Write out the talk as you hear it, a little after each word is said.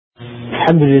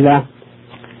الحمد لله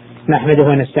نحمده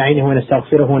ونستعينه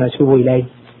ونستغفره ونتوب إليه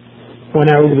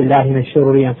ونعوذ بالله من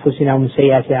شرور أنفسنا ومن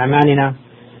سيئات أعمالنا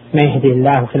من يهده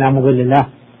الله فلا مضل له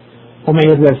ومن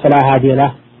يضلل فلا هادي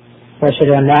له وأشهد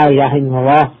أن لا إله إلا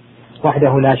الله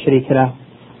وحده لا شريك له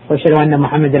وأشهد أن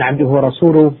محمدا عبده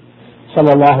ورسوله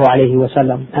صلى الله عليه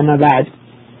وسلم. أما بعد,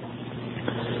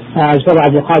 as Brother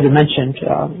Abdul Qadir mentioned,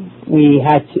 we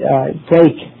had a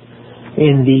break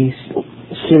in the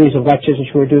series of lectures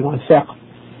which we were doing on fiqh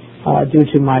due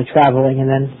to my traveling and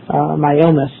then my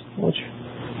illness, which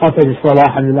all praises for Allah,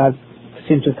 alhamdulillah,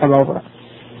 seemed to come over.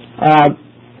 I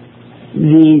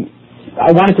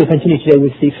wanted to continue today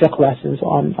with the fiqh lessons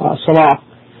on salah,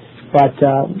 but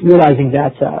realizing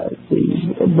that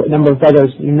the number of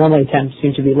brothers who normally attend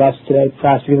seem to be less today,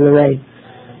 perhaps because of the rain,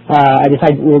 I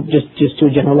decided we'll just do a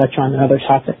general lecture on another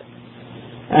topic.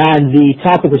 And the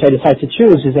topic which I decided to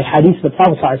choose is a hadith of the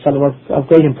Prophet ﷺ of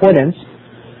great importance.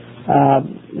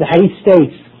 The hadith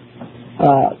states,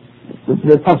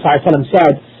 the Prophet ﷺ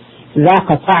said, ذاق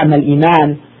طعم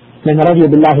الإيمان من رضي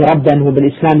بالله ربا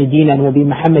وبالإسلام دينا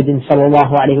وبمحمد صلى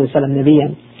الله عليه وسلم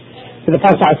نبيا. So the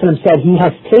Prophet ﷺ said, he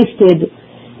has tasted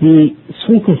the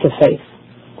sweetness of faith,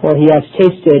 or he has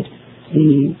tasted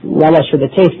the relish or the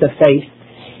taste of faith.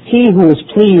 He who is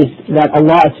pleased that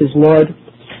Allah is his Lord,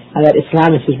 and that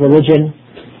Islam is his religion,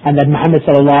 and that Muhammad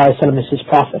sallallahu alaihi wasallam is his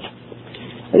prophet.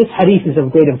 This hadith is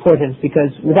of great importance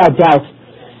because, without doubt,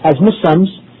 as Muslims,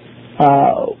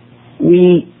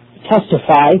 we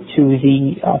testify to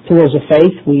the pillars of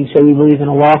faith. We say we believe in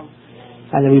Allah,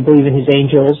 and that we believe in His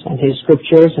angels, and His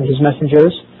scriptures, and His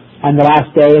messengers, and the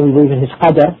last day, and we believe in His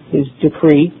qadr, His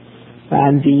decree,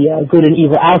 and the good and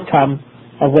evil outcome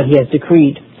of what He has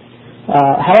decreed.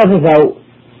 However, though,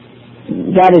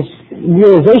 that is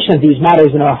realization of these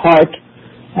matters in our heart,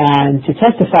 and to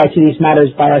testify to these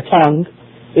matters by our tongue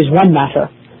is one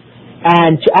matter,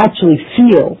 and to actually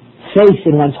feel faith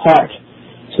in one's heart,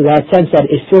 so that sense that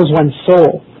it fills one's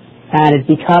soul and it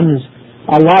becomes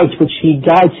a light which he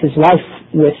guides his life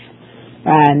with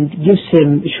and gives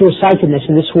him sure-sightedness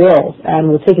in this world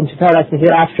and will take him to paradise in the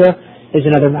hereafter is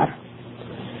another matter.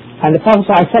 And the Prophet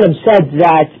ﷺ said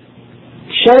that,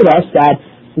 showed us that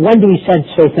when do we sense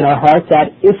faith in our heart?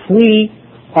 That if we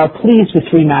are pleased with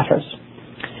three matters.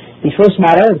 The first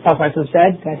matter, the Prophet ﷺ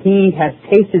said, that he has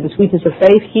tasted the sweetness of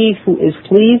faith, he who is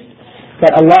pleased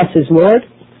that Allah is his Lord,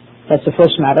 that's the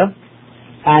first matter.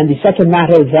 And the second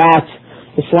matter, that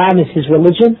Islam is his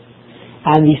religion.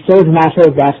 And the third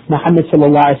matter, that Muhammad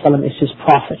sallallahu alaihi wasallam is his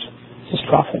prophet.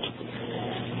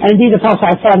 And indeed the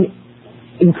Prophet ﷺ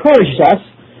encouraged us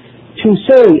to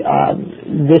say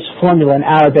this formula in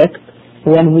Arabic.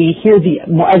 When we hear the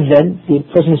mu'adhin, the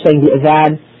person saying the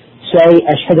adhan, say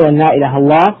ashhadu an la ilaha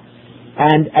illallah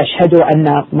and ashhadu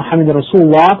anna Muhammadan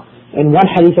Rasulullah. In one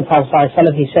hadith of Prophet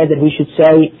ﷺ, he said that we should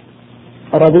say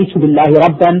raditu billahi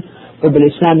rabban wa bil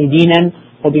islami dinan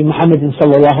wa bi Muhammadin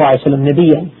sallallahu alaihi wasallam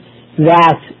nabiyyan,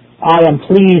 that I am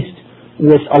pleased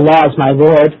with Allah as my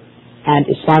Lord and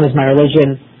Islam as my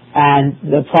religion and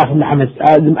the Prophet Muhammad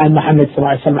and Muhammad sallallahu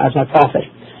alaihi wasallam as my prophet.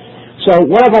 So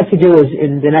what I'd like to do is,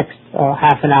 in the next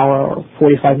half an hour or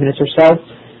 45 minutes or so,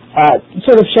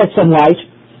 sort of shed some light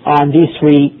on these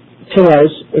three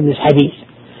pillars in this hadith,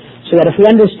 so that if we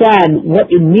understand what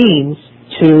it means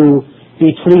to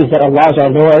be pleased that Allah is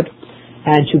our Lord,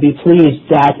 and to be pleased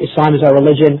that Islam is our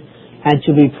religion, and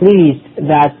to be pleased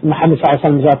that Muhammad sallallahu alaihi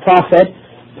wasallam is our prophet,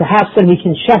 perhaps then we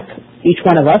can check, each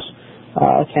one of us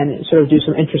can sort of do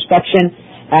some introspection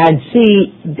and see,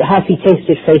 has he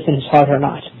tasted faith in his heart or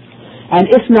not. And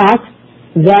if not,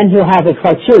 then he'll have a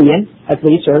criterion, at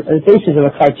least, or a basis of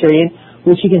a criterion,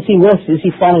 which he can see where is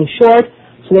he falling short,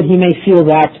 so that he may feel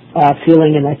that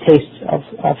feeling and that taste of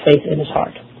faith in his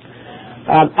heart.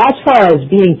 As far as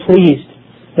being pleased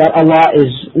that Allah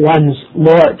is one's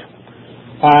Lord,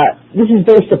 this is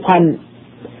based upon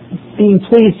being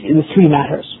pleased with three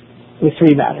matters. The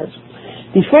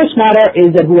first matter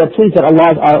is that we are pleased that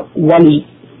Allah is our wali,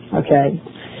 okay?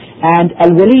 And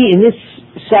al-wali in this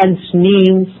sense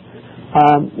means,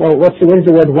 what does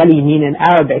the word wali mean in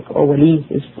Arabic, or wali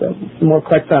is the more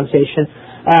correct pronunciation.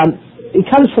 It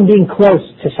comes from being close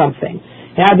to something.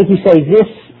 In Arabic you say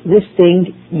this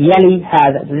thing, yali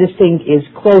hada, this thing is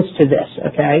close to this,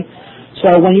 okay?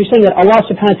 So when you're saying that Allah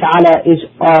subhanahu wa ta'ala is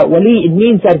our wali, it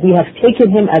means that we have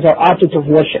taken him as our object of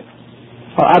worship.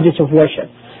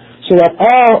 So that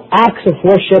all acts of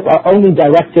worship are only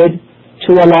directed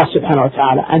to Allah subhanahu wa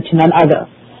ta'ala and to none other.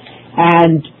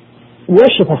 And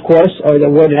worship, of course, or the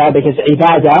word in Arabic is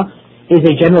ibadah, is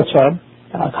a general term,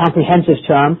 a comprehensive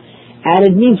term, and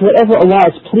it means whatever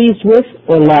Allah is pleased with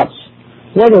or loves,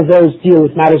 whether those deal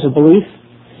with matters of belief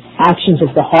actions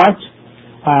of the heart,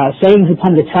 sayings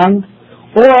upon the tongue,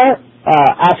 or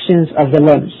actions of the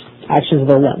limbs.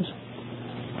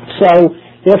 So,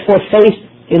 therefore, faith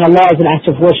in Allah is an act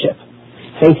of worship.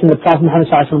 Faith in the Prophet Muhammad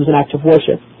ﷺ is an act of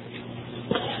worship.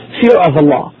 Fear of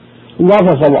Allah, love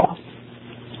of Allah,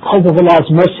 hope of Allah's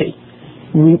mercy,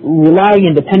 relying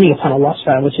and depending upon Allah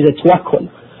ﷺ, which is a tawakkul,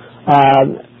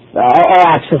 all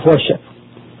acts of worship.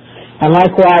 And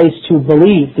likewise, to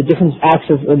believe the different acts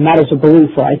of matters of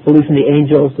belief, like belief in the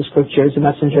angels, the scriptures, the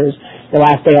messengers, the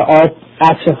last day, are all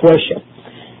acts of worship.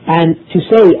 And to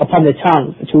say upon the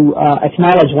tongue, to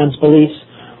acknowledge one's beliefs,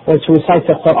 or to recite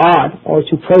the Quran, or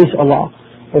to praise Allah,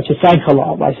 or to thank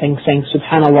Allah by saying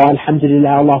Subhanallah,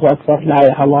 Alhamdulillah, Allahu Akbar, La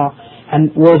ilaha illallah,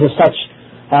 and words of such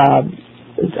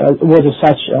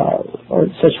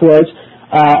words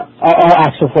are all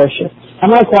acts of worship. And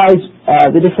likewise,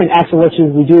 the different acts of worship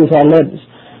we do with our limbs,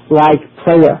 like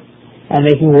prayer and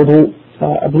making wudu,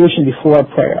 ablution before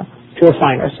prayer,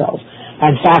 purifying ourselves,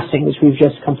 and fasting, which we've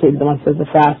just completed the month of the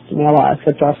fast. May Allah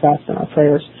accept our fast and our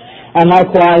prayers. And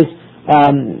likewise,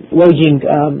 waging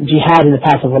jihad in the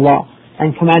path of Allah,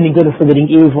 and commanding good and forbidding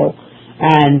evil,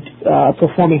 and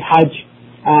performing hajj,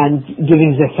 and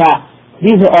giving zakah.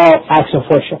 These are all acts of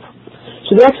worship.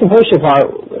 So the acts of worship are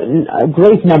a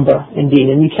great number indeed,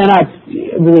 and you cannot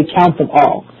really count them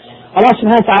all. Allah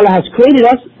subhanahu wa ta'ala has created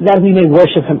us that we may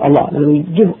worship Him alone, and we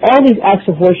give all these acts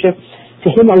of worship to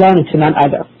Him alone and to none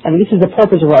other. And this is the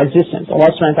purpose of our existence. Allah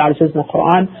subhanahu wa ta'ala says in the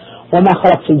Quran, وَمَا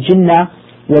خَلَقْتُ الْجِنَّ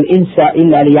وَالْإِنسَ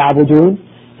إِلَّا لِيَعْبُدُونَ.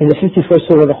 In the 51st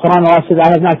surah of the Quran, Allah says,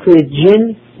 I have not created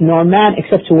jinn nor man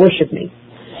except to worship me.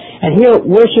 And here,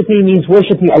 worship me means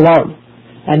worship me alone,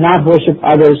 and not worship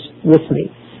others with me.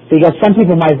 Because some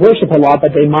people might worship Allah,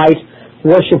 but they might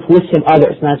worship with Him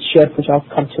others, and that's shirk, which I'll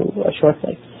come to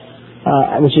shortly,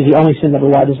 which is the only sin that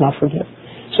Allah does not forgive.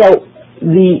 So,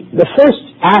 the first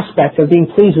aspect of being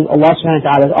pleased with Allah subhanahu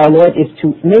wa ta'ala, our Lord, is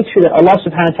to make sure that Allah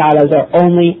subhanahu wa ta'ala is our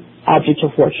only object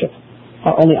of worship.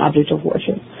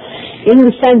 In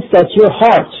the sense that your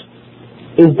heart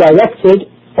is directed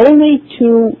only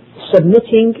to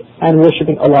submitting and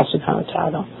worshipping Allah subhanahu wa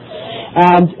ta'ala.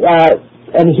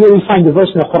 And here we find the verse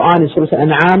in the Quran in Surah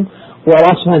Al-An'am, where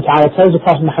Allah subhanahu wa ta'ala tells the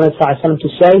Prophet Muhammad sallallahu alayhi wa sallam to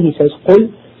say, he says,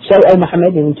 قُلْ, say, O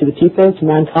Muhammad, meaning to the people, to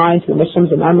mankind, to the Muslims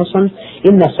and non-Muslims,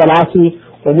 إِنَّ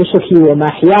صَلَاتِي وَنُسُكِي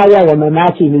وَمَحْيَايَ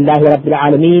وَمَمَاتِي لِلَّهِ رَبِّ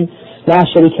الْعَالَمِينَ لَا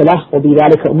شَرِيكَ لَهُ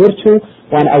وَبِذَلِكَ أُمِرْتُ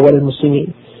وَأَنَا أَوَّلُ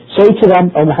الْمُسْلِمِينَ. Say to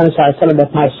them, O Muhammad sallallahu alayhi wa sallam,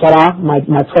 that my salah,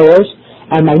 my prayers,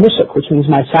 and my nusuk, which means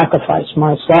my sacrifice,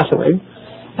 my slaughtering,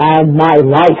 and my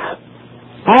life,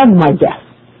 and my death,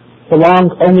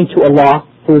 belong only to Allah,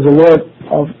 who is the Lord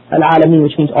of Al-Alamin,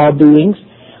 which means all beings.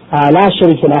 La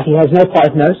sharika lah, He has no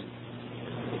partners.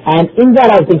 And in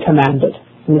that I've been commanded.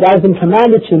 And that I've been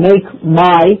commanded to make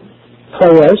my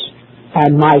prayers,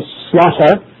 and my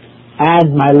slaughter,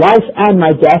 and my life, and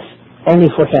my death only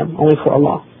for Him, only for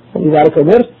Allah.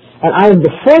 And I am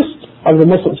the first of the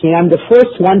Muslims, meaning I'm the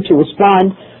first one to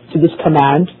respond to this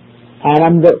command, and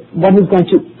I'm the one who's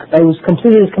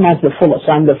completed this command to the fullest.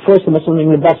 So I'm the first of Muslims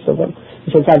and the best of them,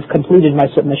 since I've completed my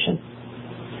submission.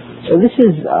 So this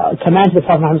is a command to the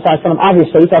Prophet Muhammad sallallahu alaihi wasallam.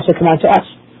 Obviously, it's also a command to us.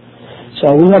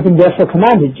 So we have been therefore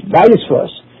commanded by this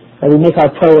verse that we make our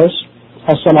prayers,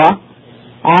 our salah,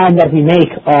 and that we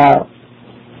make our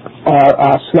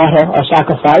slaughter, our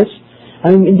sacrifice,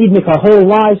 and we indeed make our whole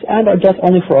lives and our death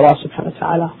only for Allah subhanahu wa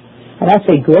ta'ala. And that's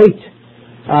a great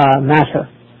matter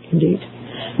indeed.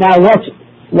 Now,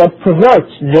 what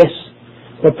perverts this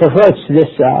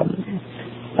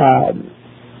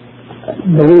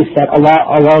belief that Allah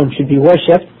alone should be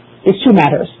worshipped is two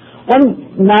matters.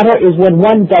 One matter is when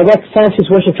one directs some of his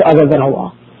worship to other than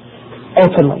Allah,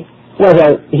 openly.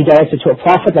 Whether he directs it to a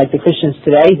prophet, like the Christians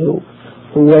today, who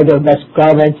wear their best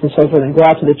garments and so forth and go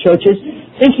out to the churches,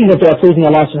 thinking that they are pleasing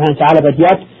Allah subhanahu wa ta'ala, but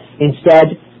yet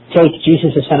instead take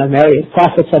Jesus, the son of Mary, a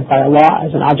prophet sent by Allah,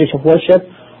 as an object of worship,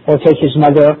 or take his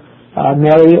mother,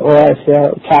 Mary, or if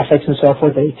they're Catholics and so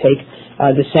forth, they take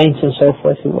the saints and so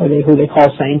forth, who they call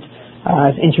saints,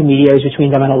 as intermediaries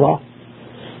between them and Allah.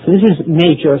 So this is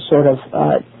major sort of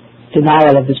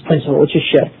denial of this principle, which is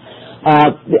shirk.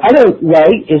 The other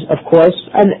way is, of course,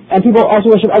 and people also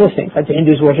worship other things, like the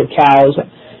Hindus worship cows,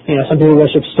 some people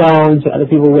worship stones, and other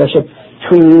people worship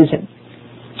trees, and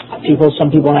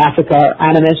some people in Africa are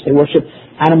animists, they worship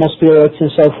animal spirits and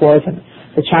so forth, and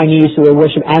the Chinese who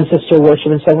worship ancestor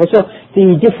worship and so forth. So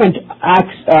the different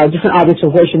objects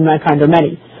of worship in mankind are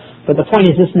many. But the point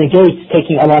is, this negates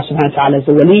taking Allah subhanahu wa ta'ala as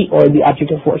the wali or the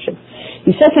object of worship.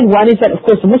 The second one is that, of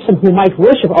course, the Muslim who might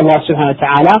worship Allah subhanahu wa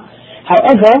ta'ala,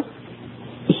 however,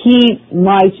 he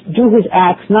might do his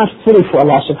acts not fully for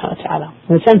Allah subhanahu wa ta'ala,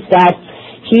 in the sense that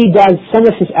he does some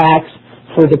of his acts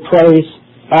for the praise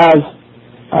of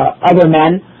other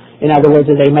men. In other words,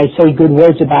 they may say good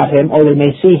words about him, or they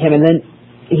may see him, and then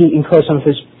he incurs some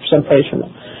praise from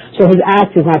them. So his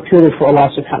act is not purely for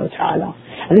Allah subhanahu wa ta'ala.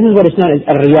 And this is what is known as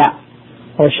ar-riya,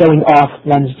 or showing off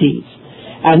one's deeds.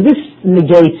 And this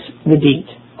negates the deed.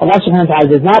 Allah subhanahu wa ta'ala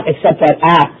does not accept that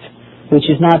act which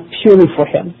is not purely for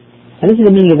him. And this is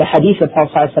the meaning of the hadith of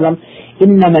Prophet ﷺ,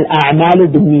 إِنَّمَا الْأَعْمَالُ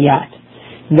بِالنِّيَّاتِ,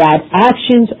 that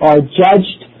actions are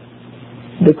judged,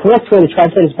 the correct way to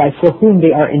translate is by for whom they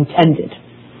are intended.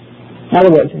 In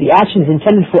other words, if the action is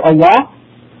intended for Allah,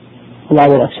 Allah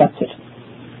will accept it.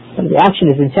 But if the action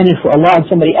is intended for Allah and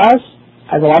somebody else,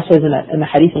 as Allah says in the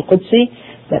hadith al-Qudsi,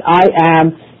 that I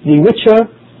am the richer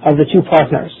of the two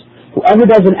partners. Whoever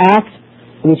does an act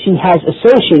in which he has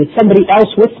associated somebody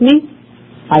else with me,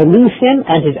 I leave him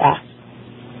and his act.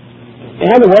 In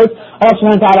other words, Allah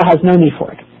subhanahu wa ta'ala has no need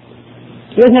for it.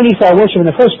 There is no need for our worship in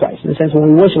the first place, in the sense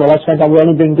when we worship Allah subhanahu wa ta'ala, we're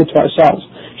only doing good to ourselves.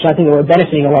 We should not think that we're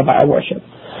benefiting Allah by our worship.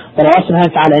 But Allah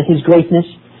subhanahu wa ta'ala, in His greatness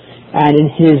and in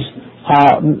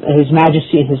His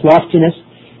majesty and His loftiness,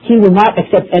 He will not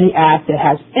accept any act that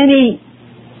has any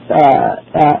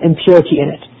impurity in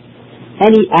it.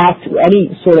 Any act,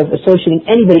 any sort of associating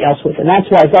anybody else with it. And that's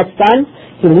why if that's done,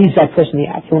 He leaves that person the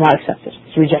act. He will not accept it.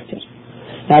 It's rejected.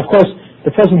 Now, of course,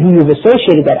 the person who you've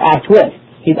associated that act with,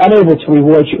 he's unable to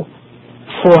reward you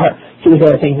for these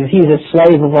other things. If he's a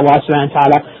slave of Allah subhanahu wa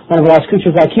ta'ala, one of Allah's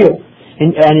creatures like you,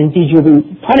 and indeed you'll be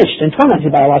punished and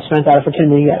tormented by Allah subhanahu wa ta'ala for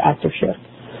committing that act of shirk.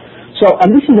 So,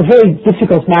 this is a very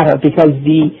difficult matter because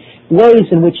the ways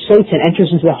in which Satan enters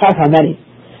into the heart are many.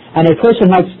 And a person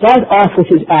might start off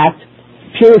with his act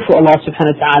purely for Allah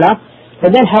subhanahu wa ta'ala, but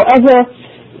then however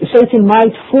Satan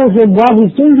might fool him while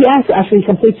he's doing the act after he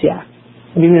completes the act.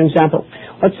 I'll give you an example.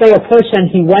 Let's say a person,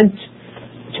 he went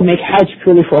to make Hajj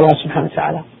purely for Allah subhanahu wa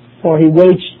ta'ala, or he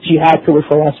waged jihad purely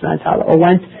for Allah subhanahu wa ta'ala, or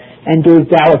went and gave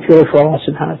da'wah purely for Allah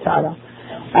subhanahu wa ta'ala.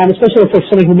 And especially if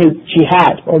it's somebody who made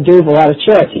jihad or gave a lot of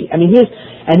charity. I mean, his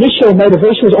initial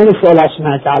motivation was only for Allah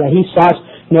subhanahu wa ta'ala. He sought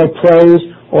no praise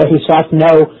or he sought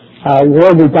no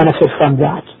worldly benefit from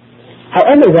that.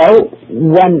 However, though,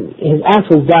 when his act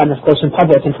was done, of course, in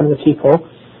public in front of the people,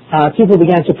 people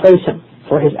began to praise him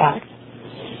for his act.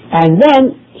 And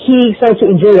then he started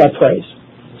to enjoy that praise.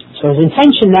 So his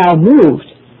intention now moved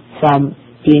from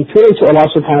being purely to Allah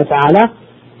subhanahu wa ta'ala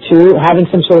to having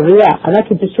some sort of riyah. And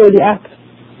that could destroy the act.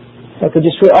 That could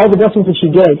destroy all the blessings which he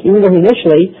did, even though he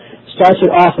initially started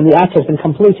off and the act has been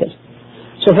completed.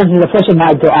 So for instance, a person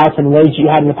might go out and wage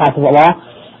jihad in the path of Allah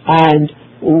and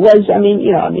was,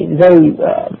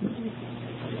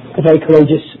 very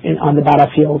courageous on the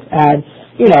battlefield, and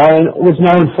was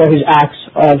known for his acts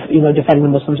of defending the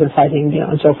Muslims and fighting,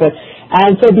 and so forth.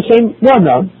 And so it became well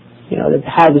known, that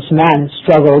how this man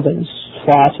struggled and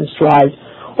fought and strived.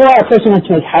 Or a person went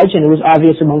to make Hajj, and it was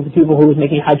obvious among the people who he was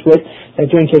making Hajj with that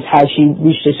during his Hajj he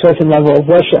reached a certain level of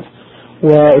worship,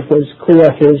 where it was clear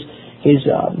his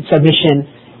submission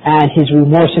and his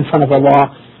remorse in front of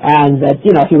Allah, and that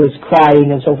he was crying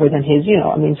and so forth, and his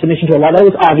submission to Allah, that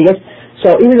was obvious.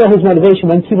 So even though his motivation,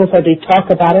 when people started to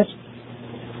talk about it,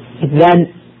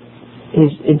 then his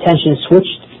intention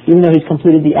switched, even though he's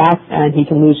completed the act, and he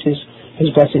can lose his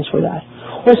blessings for that.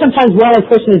 Or sometimes while a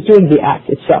person is doing the act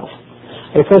itself,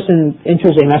 a person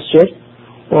enters a masjid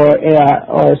or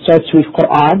starts to read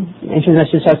Quran, enters a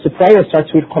masjid, starts to pray or starts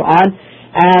to read Quran,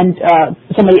 and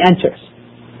somebody enters.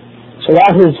 So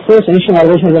that his first initial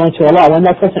motivation was going to Allah. When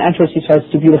that person enters, he starts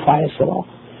to beautify his salah,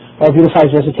 or beautify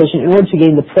his recitation in order to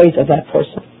gain the praise of that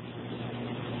person.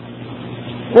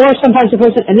 Or sometimes the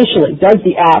person initially does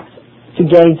the act to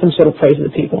gain some sort of praise of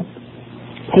the people.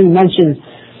 He mentions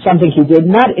something he did,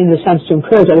 not in the sense to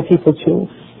encourage other people to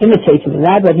imitate him in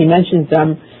that, but he mentions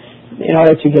them in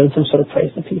order to gain some sort of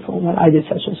praise of the people. Well, I did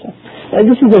such and such.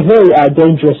 This is a very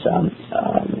dangerous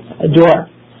door,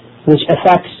 which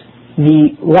affects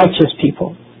the righteous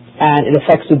people, and it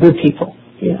affects the good people,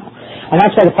 And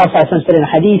that's why the Prophet ﷺ said in a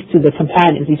hadith to the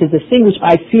companions, he says, the thing which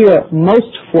I fear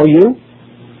most for you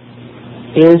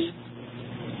is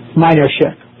minor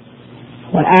shirk.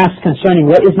 When asked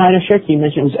concerning what is minor shirk, he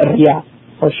mentioned it was ar-riya,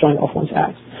 or showing off one's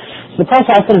acts. So the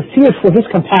Prophet ﷺ feared for his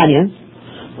companions,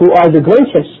 who are the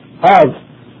greatest of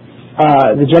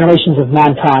the generations of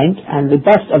mankind, and the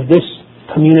best of this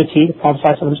community, the Prophet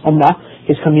ﷺ's ummah,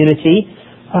 his community,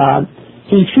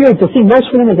 he feared the thing most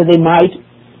for them is that they might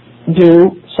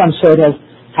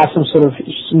have some sort of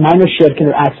minor shirk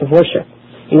in their acts of worship.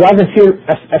 He wasn't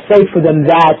afraid for them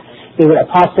that they would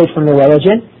apostate from their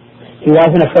religion. He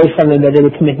wasn't afraid from them that they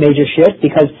would commit major shirk,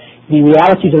 because the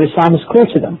realities of Islam is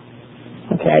clear to them.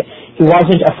 Okay? He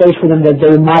wasn't afraid for them that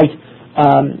they might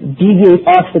deviate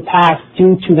off the path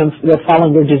due to them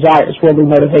following their desires, worldly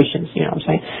motivations. You know what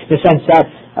I'm saying? In the sense that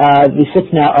the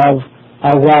fitna of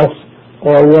wealth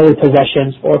or worldly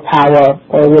possessions or power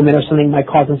or women or something might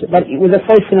cause them to, but it was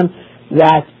afraid for them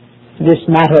that this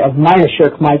matter of minor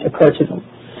shirk might occur to them.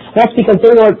 That's because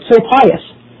they were so pious.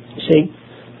 You see,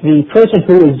 the person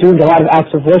who is doing a lot of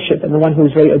acts of worship and the one who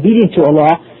is very obedient to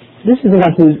Allah, this is the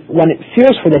one who, when it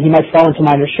fears for that he might fall into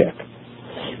minor shirk.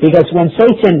 Because when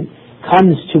Satan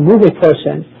comes to move a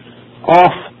person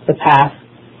off the path,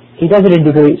 he does it in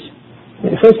degrees.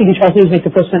 The first thing he tries to do is make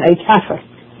the person a kafir,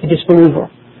 a disbeliever.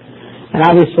 And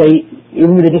obviously,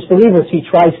 even with the disbelievers, he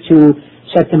tries to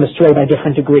set them astray by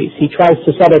different degrees. He tries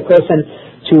to set a person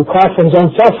to call for his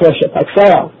own self-worship, like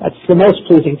Pharaoh. That's the most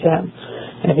pleasing to him.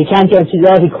 And if he can't get into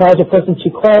that, he calls a person to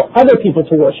call other people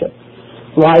to worship,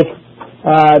 like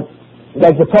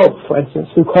the Pope, for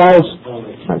instance, who calls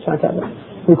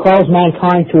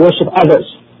mankind to worship others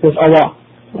with Allah,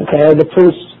 okay, or the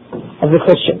priests of the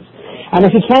Christians. And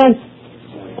if he can't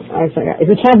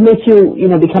make you,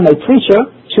 become a preacher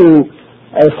to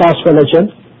a false religion,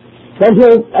 then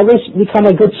he'll at least become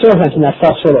a good servant in that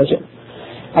false religion.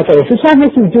 Okay, if he can't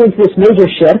make you do this major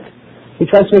shirk, he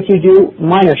tries to make you do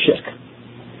minor shirk.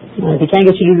 And if he can't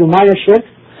get you to do minor shirk,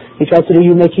 he tries to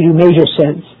make you do major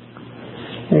sins.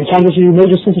 And if he can't get you to do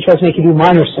major sins, he tries to make you do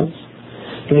minor sins.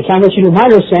 If he can't get you to do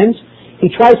minor sins,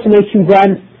 he tries to make you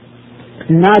then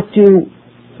not do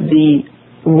the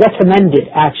recommended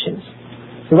actions,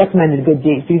 the recommended good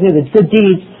deeds. Because the good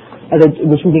deeds,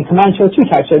 which we can command to, are two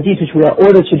types. There are deeds which we are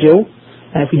ordered to do,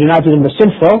 and if we do not do them, we're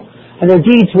sinful. And there are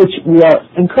deeds which we are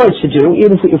encouraged to do,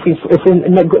 even if we're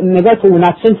neglectful, we're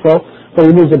not sinful, but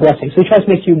we lose the blessing. So he tries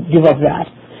to make you give up that.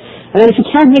 And then if he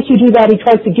can't make you do that, he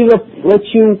tries to let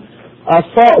you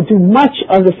do much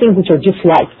of the things which are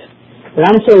disliked. They're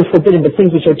not necessarily forbidden, but things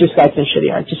which are disliked in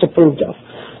Sharia, disapproved of.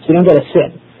 So you don't get a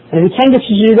sin. And if he can't get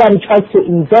you to do that, he tries to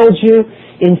indulge you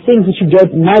in things which you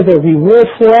get neither reward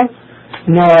for,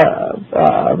 nor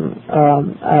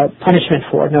punishment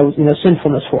for, no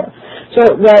sinfulness for. So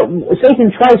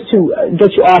Satan tries to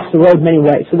get you off the road many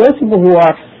ways. So those people who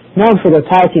are known for their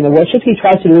piety and their worship, he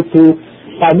tries to do it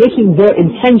by making their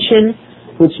intention,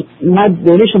 which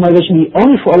the initial motivation be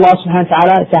only for Allah subhanahu wa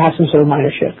ta'ala, to have some sort of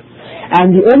minor shirk.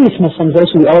 And the earliest Muslims,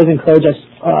 those who always encourage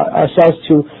ourselves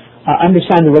to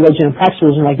understand the religion and practice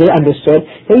religion like they understood,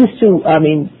 they used to,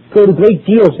 go to great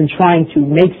deals in trying to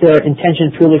make their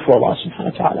intention purely for Allah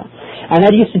subhanahu wa ta'ala. And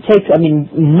that used to take,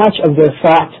 much of their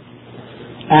thought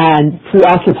and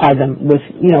preoccupy them with,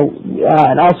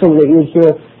 and also you would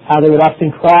hear how they would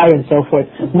often cry and so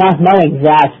forth, not knowing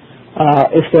that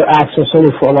if their acts are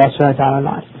solely for Allah subhanahu wa ta'ala or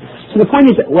not. So the point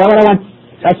is, what I want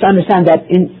us to understand that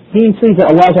in being pleased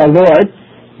that Allah is our Lord,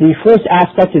 the first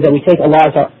aspect is that we take Allah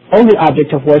as our only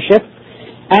object of worship,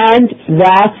 and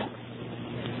that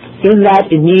in that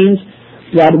it means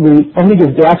that we only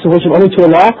give the acts of worship only to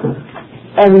Allah,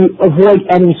 and we avoid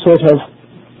any sort of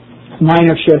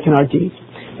minor shirk in our deeds.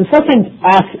 The second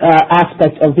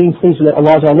aspect of being pleased that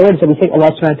Allah is our Lord is that we take Allah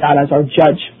subhanahu wa ta'ala as our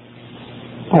judge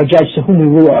to whom we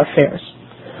rule our affairs.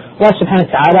 Allah subhanahu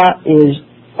wa ta'ala is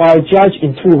our judge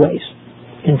in three ways.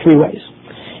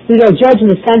 He is our judge in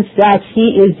the sense that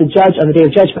he is the judge on the day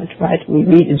of judgment, right? We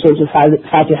read in Surah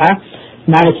Al-Fatiha,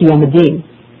 Maliki Yawmiddin,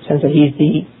 says that he is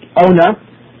the owner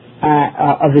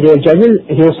of the day of judgment.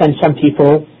 He will send some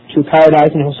people to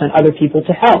paradise and he will send other people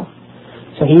to hell.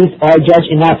 So he is our judge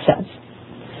in that sense.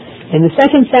 In the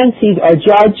second sense, he's our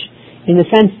judge in the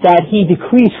sense that he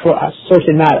decrees for us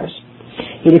certain matters.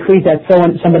 He decrees that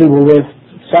somebody will live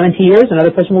 70 years,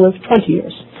 another person will live 20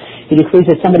 years. He decrees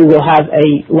that somebody will have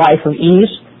a life of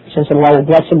ease, since Allah will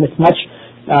bless him with much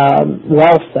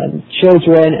wealth and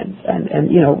children, and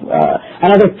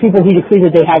other people he decrees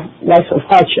that they have life of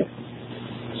hardship.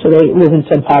 So they live in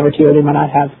some poverty or they might not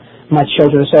have much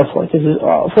children and so forth. This is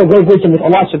for great wisdom with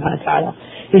Allah subhanahu wa ta'ala.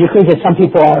 He decrees that some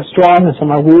people are strong and some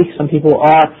are weak, some people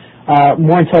are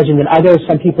more intelligent than others,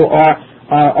 some people are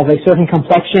of a certain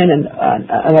complexion and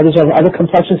others are of other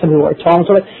complexions, some people are tall and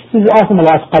so forth. This is all from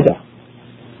Allah's qadr.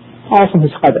 All from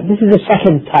His qadr. This is the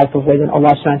second type of way that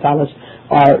Allah subhanahu wa ta'ala is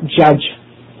our judge.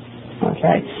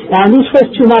 Okay. Now in these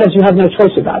first two matters you have no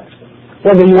choice about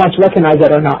whether you want to recognize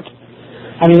that or not.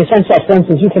 In the sense that, for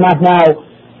instance, you cannot now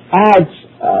add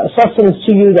sustenance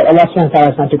to you that Allah subhanahu wa ta'ala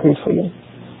has not decreed for you.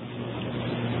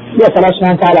 Yes, Allah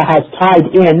subhanahu wa ta'ala has tied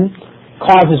in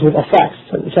causes with effects.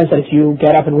 So in the sense that if you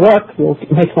get up and work, you'll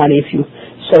make money. If you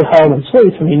stay home and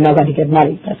sleep, you're not going to get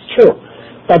money. That's true.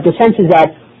 But the sense is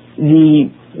that the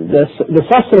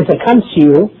sustenance that comes to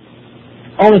you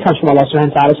only comes from Allah subhanahu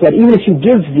wa ta'ala, so that even if you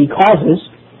give the causes,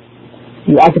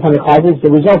 you act upon the causes,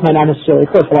 the result might not necessarily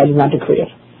occur if Allah does not decree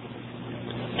it.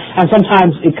 And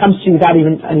sometimes it comes to you without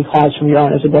even any cause from your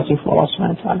own as a blessing from Allah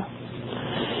subhanahu wa ta'ala.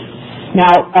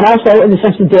 Now, and also in the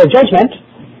sense of the Day of Judgment,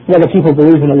 whether people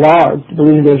believe in Allah or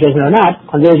believe in the Day of Judgment or not,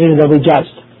 on the Day of Judgment they'll be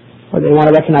judged, whether they want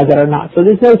to recognize that or not. So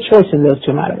there's no choice in those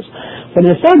two matters. But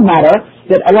in the third matter,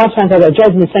 that Allah subhanahu wa ta'ala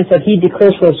judges in the sense that He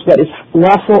declares for us what is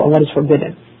lawful and what is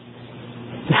forbidden.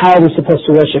 And how are we supposed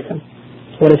to worship Him?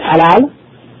 What is halal,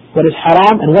 what is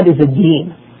haram, and what is the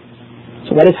deen?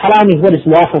 So what is halal means what is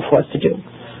lawful for us to do.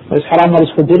 What is haram, what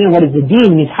is forbidden, and what is the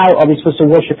deen means how are we supposed to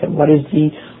worship Him? What is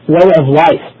the way of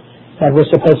life that we're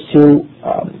supposed to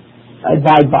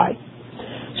abide by?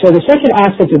 So the second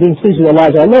aspect of being pleased with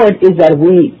Allah as our Lord is that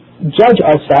we judge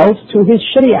ourselves to His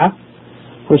Sharia,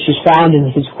 which is found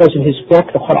in His book,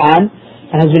 the Quran,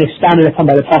 and has been expounded upon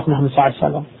by the Prophet Muhammad sallallahu alaihi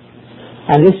wasallam.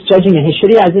 And this judging in His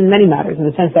Sharia is in many matters, in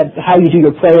the sense that how you do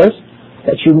your prayers,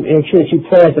 that you make sure that you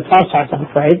pray as the Prophet sallallahu alaihi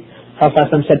wasallam prayed.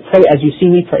 Prophet said, pray as you see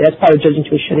me pray. That's part of judging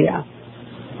to His Sharia.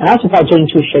 And also part of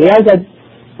judging to His Sharia is that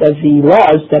the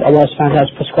laws that Allah subhanahu wa ta'ala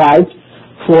has prescribed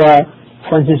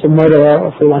for instance, a murderer,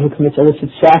 or for one who commits illicit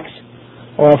sex,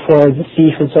 or for the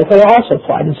thief and so forth, are also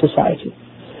applied in society.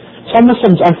 Some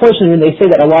Muslims, unfortunately, when they say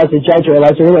that Allah is the judge or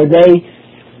Allah is the ruler, they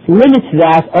limit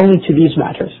that only to these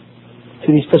matters,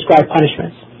 to these prescribed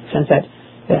punishments, in the sense that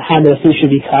the hand of the thief should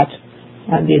be cut,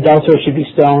 and the adulterer should be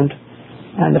stoned,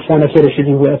 and the fornicator should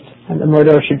be whipped, and the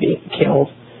murderer should be killed,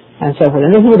 and so forth.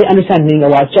 And this is what they understand meaning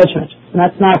of Allah's judgment. And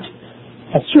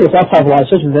that's true, it's all part of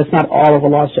Allah's judgment, that's not all of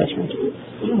Allah's judgment.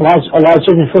 Allah's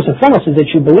judgment first and foremost is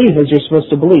that you believe as you're supposed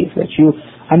to believe, that you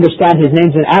understand His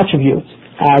names and attributes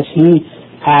as He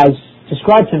has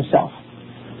described Himself,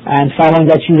 and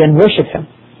following that you then worship Him,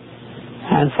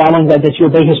 and following that you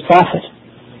obey His Prophet.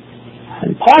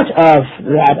 And part of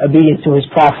that obedience to His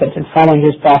Prophet and following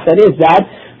His Prophet is that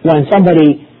when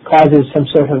somebody causes some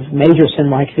sort of major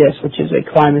sin like this, which is a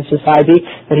crime in society,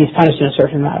 that he's punished in a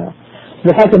certain manner.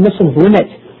 The fact that Muslims limit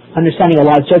understanding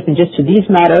Allah's judgment just to these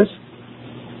matters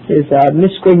is a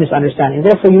great misunderstanding.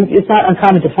 Therefore, it's not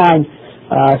uncommon to find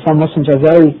some Muslims are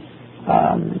very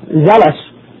zealous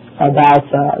about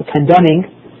condemning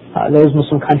those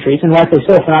Muslim countries, and rightly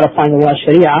so for not applying Allah's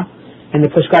Sharia and the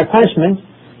prescribed punishment,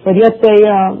 but yet they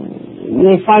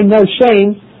find no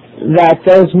shame that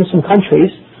those Muslim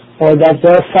countries, or that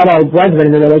their fellow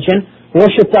brethren in the religion,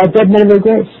 worship our dead men in their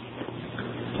graves.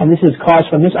 And this is cause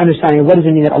for misunderstanding of what does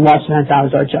it mean that Allah subhanahu wa ta'ala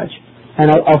is our judge. And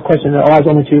of course, Allah is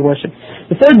only to be worshipped.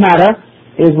 The third matter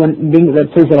is when being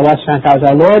pleased that Allah subhanahu wa ta'ala is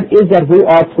our Lord, is that we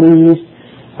are pleased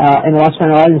in Allah subhanahu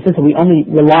wa ta'ala in the sense that we only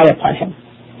rely upon Him.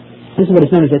 This is what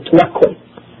is known as a tawakkul.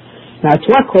 Now,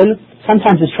 tawakkul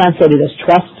sometimes is translated as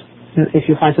trust, if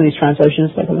you find some of these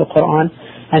translations, like in the Quran,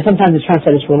 and sometimes it's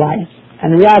translated as reliance.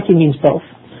 And in reality, it means both.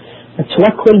 A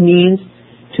tawakkul means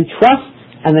to trust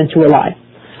and then to rely.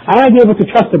 I might be able to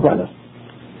trust a brother,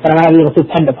 but I might not be able to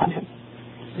depend upon him.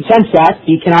 In the sense that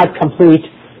he cannot complete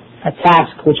a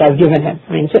task which I've given him.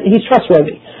 I mean, he's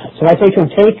trustworthy. So if I say to him,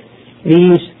 take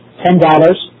these $10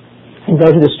 and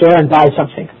go to the store and buy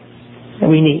something that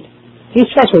we need. He's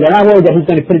trustworthy. I'm not worried that he's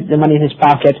going to put the money in his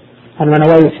pocket and run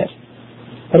away with it.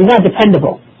 But he's not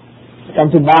dependable. If I'm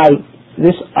to buy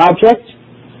this object,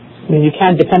 I mean, you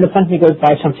can't depend upon him, he goes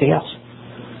buy something else.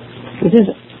 This is,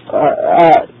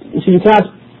 so you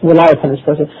cannot rely upon this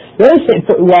person. The other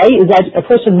way is that a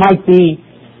person might be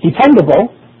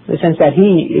dependable, in the sense that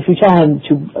if you tell him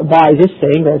to buy this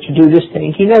thing or to do this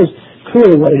thing, he knows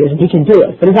clearly what it is and he can do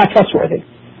it, but he's not trustworthy.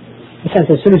 In the sense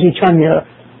that as soon as you turn your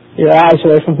eyes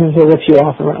away from him, he'll rip you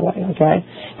off and run away, okay?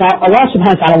 Now, Allah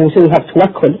subhanahu wa ta'ala, when we say we have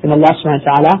tawakkul in Allah subhanahu wa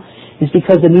ta'ala, is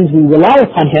because it means we rely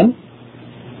upon Him,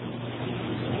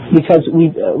 because we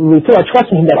put our trust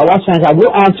in Him that Allah subhanahu wa ta'ala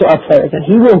will answer our prayers and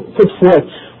He will put forth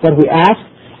what we ask,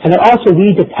 and that also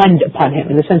we depend upon Him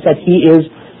in the sense that He is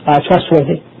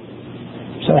trustworthy.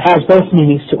 So it has both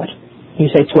meanings to it. You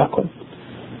say tawakkul.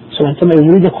 So when somebody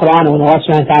reads the Quran and when Allah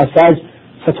subhanahu wa ta'ala says,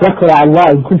 فَتَوَكَّلُوا عَلَى اللَّهِ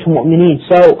إِن كُنتُم مُؤْمِنِينَ,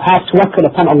 so have tawakkul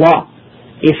upon Allah.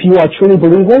 If you are truly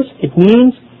believers, it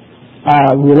means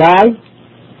rely,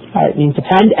 it means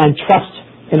depend and trust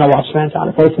in Allah subhanahu wa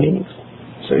ta'ala, both meanings.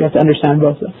 So you have to understand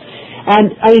both of them.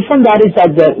 And I mean, from that is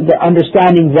that the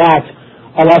understanding that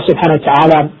Allah subhanahu wa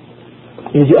ta'ala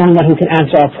is the only one who can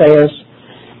answer our prayers,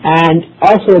 and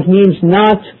also it means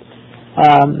not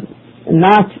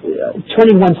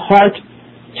turning one's heart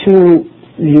to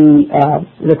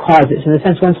the causes. In a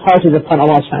sense, one's heart is upon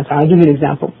Allah subhanahu wa ta'ala. I'll give you an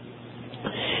example.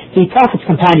 The Prophet's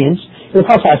companions, the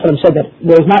Prophet said that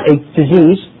there is not a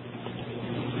disease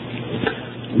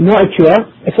nor a cure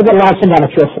except that Allah has sent down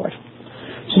a cure for it.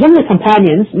 So some of the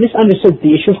companions misunderstood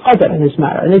the issue of qadr in this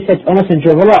matter, and they said, "O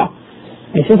Messenger of Allah,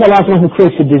 and since Allah is the one who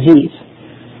creates the disease,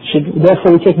 should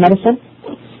therefore we take medicine?"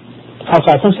 The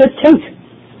Prophet said, "Take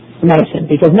medicine,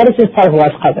 because medicine is part of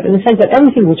Allah's qadr, in the sense that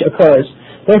everything which occurs,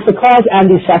 both the cause and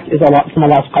the effect, is from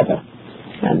Allah's qadr."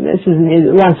 And this is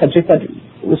one subject that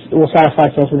we'll satisfy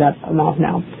ourselves with that amount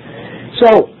now.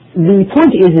 So the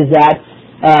point is that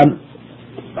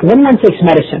when one takes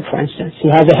medicine, for instance, he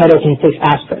has a headache and he takes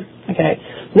aspirin. Okay,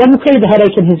 the one who created the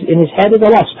headache in his head is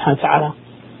Allah subhanahu wa ta'ala.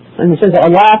 In the sense that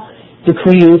Allah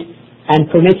decreed and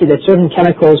permitted that certain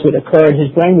chemicals would occur in his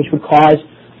brain which would cause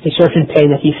a certain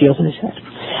pain that he feels in his head.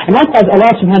 And likewise,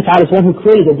 Allah subhanahu wa ta'ala is the one who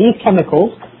created that these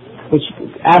chemicals, which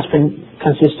aspirin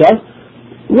consists of,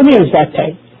 relieves that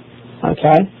pain.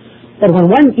 Okay? But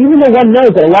even though one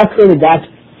knows that Allah created that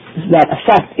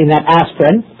effect in that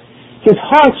aspirin, his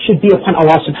heart should be upon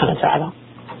Allah subhanahu wa ta'ala.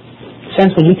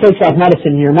 Since when you take that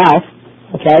medicine in your mouth,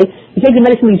 okay, you take the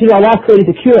medicine because Allah created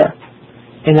the cure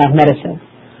in that medicine.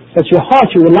 But your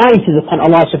heart, your reliance is upon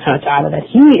Allah subhanahu wa ta'ala, that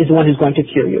He is the one who's going to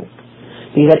cure you.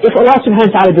 Because if Allah subhanahu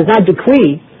wa ta'ala does not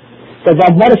decree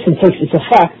that medicine takes its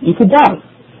effect, you could die.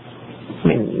 I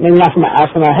mean, maybe not from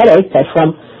a headache, but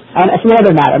from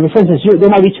another matter. I mean, for instance,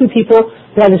 there might be two people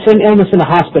who have the same illness in the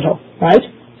hospital, right?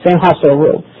 Same hospital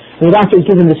room. And the doctor is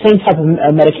giving them the same type of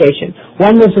medication.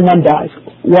 One lives and one dies.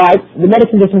 Why? The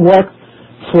medicine doesn't work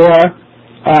for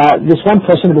this one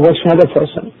person, but it works for another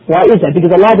person. Why is that?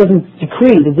 Because Allah doesn't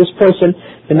decree that this person,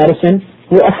 the medicine,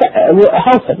 will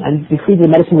help him, and decree the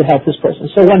medicine will help this person.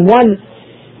 So when one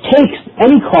takes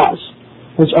any cause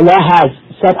which Allah has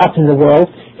set up in the world,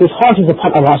 his heart is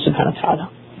upon Allah subhanahu wa ta'ala.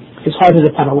 His heart is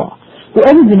upon Allah.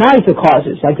 Whoever denies the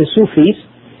causes, like the Sufis,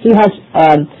 he has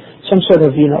some sort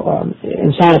of,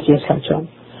 insanity has come to him.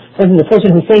 For instance, the person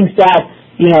who thinks that,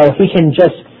 he can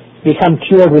just become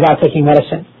cured without taking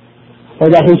medicine, or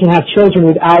that he can have children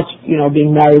without,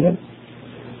 being married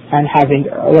and having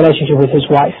a relationship with his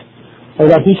wife, or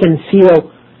that he can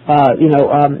feel,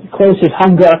 close his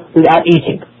hunger without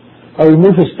eating, or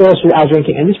remove his thirst without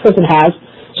drinking. And this person has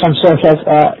some sort of,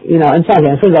 insanity.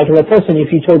 And for example, a person,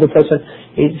 if you told the person,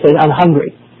 he says, "I'm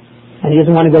hungry," and he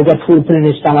doesn't want to go get food put in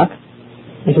his stomach,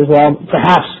 he says, "Well,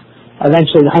 perhaps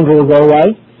eventually the hunger will go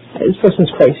away." This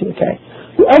person's crazy, okay?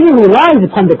 Whoever relies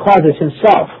upon the causes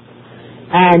himself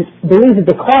and believes that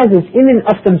the causes in and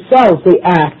of themselves they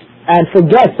act, and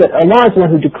forgets that Allah is the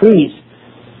one who decrees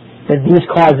that these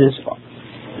causes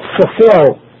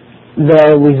fulfill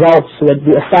the results, so that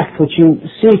the effect which you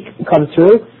seek comes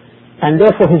through, and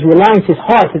therefore his reliance, his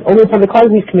heart, is only upon the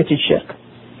causes, he's committed shirk,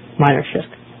 minor shirk.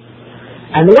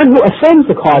 And the one who affirms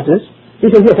the causes, he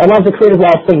says, yes, Allah is the creator of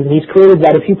all things, and He's created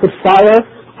that if you put fire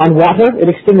on water, it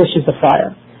extinguishes the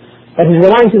fire. But his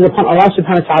reliance is upon Allah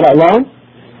subhanahu wa ta'ala alone,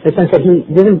 in the sense that he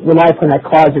doesn't rely upon that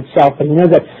cause itself, but he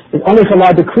knows that it's only if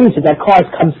Allah decrees that cause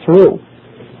comes through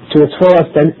to its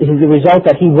fullest, then the result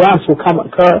that he wants will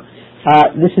occur.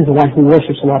 This is the one who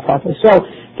worships Allah properly. So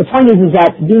the point is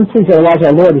that being pleased that Allah is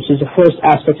our Lord, which is the first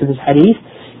aspect of this hadith,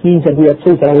 means that we are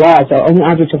pleased that Allah is our only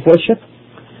object of worship,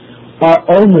 our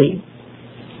only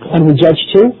one we judge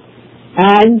to,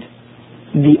 and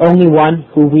the only one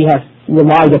who we have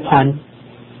relied upon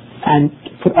and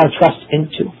put our trust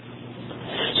into.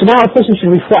 So now a person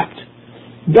should reflect.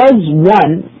 Does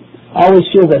one always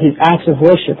feel that his acts of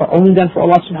worship are only done for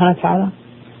Allah subhanahu wa ta'ala?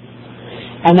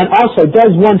 And then also,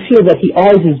 does one feel that he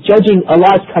always is judging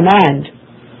Allah's command,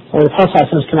 or the Prophet's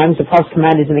command? The Prophet's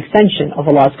command is an extension of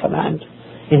Allah's command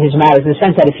in his matters, in the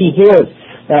sense that if he hears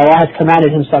that Allah has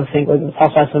commanded him something, or the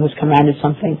Prophet has commanded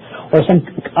something, or some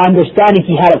understanding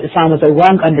he had of Islam was a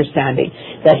wrong understanding,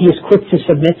 that he is quick to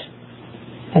submit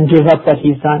and give up what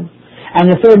he's done. And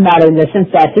the third matter, in the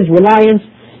sense that his reliance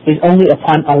is only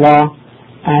upon Allah,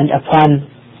 and upon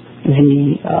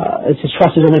his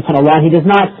trust is only upon Allah, and he does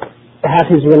not have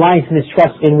his reliance and his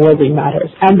trust in worldly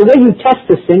matters. And the way you test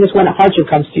this thing is when a hardship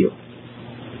comes to you.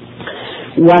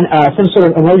 When some sort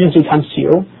of emergency comes to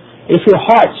you, if your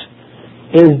heart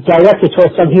is directed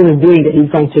towards some human being that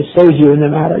he's going to save you in the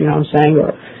matter, you know what I'm saying?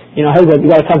 Or, hey, you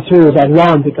got to come through with that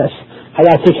loan because I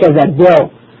got to take care of that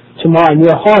bill tomorrow, and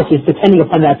your heart is depending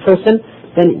upon that person,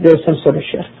 then there's some sort of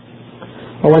shift.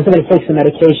 Or when somebody takes the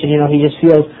medication, he just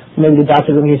feels maybe the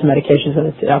doctor will give me some medications and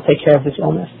I'll take care of this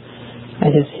illness. And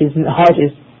his heart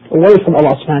is away from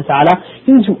Allah subhanahu wa ta'ala.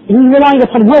 He's relying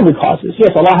upon worldly causes.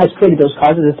 Yes, Allah has created those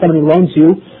causes. If somebody loans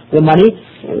you the money,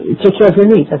 take care of your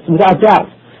needs. That's without doubt.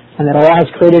 And that Allah has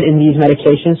created in these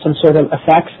medications some sort of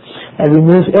effects that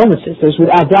remove illnesses. There's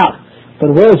without doubt.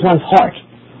 But where is one's heart?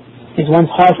 Is one's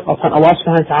heart upon Allah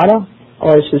subhanahu wa ta'ala,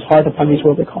 or is his heart upon these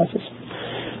worldly causes?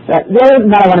 The other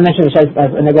matter I want to mention, which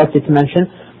I've neglected to mention,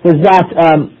 was that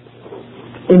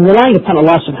in relying upon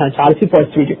Allah subhanahu wa ta'ala, people are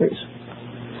 3 degrees.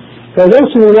 There are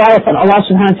those who rely upon Allah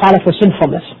subhanahu wa ta'ala for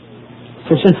sinfulness.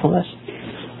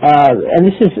 And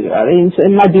this is,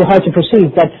 it might be hard to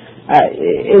perceive, but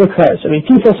it occurs.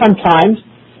 People sometimes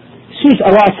seek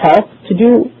Allah's help to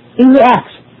do evil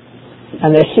acts.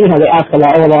 And they ask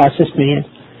Allah, oh Allah, assist me in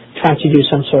trying to do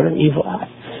some sort of evil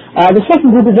act. The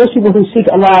second group is those people who seek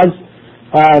Allah's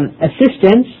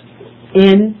assistance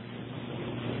in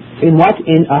what?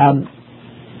 In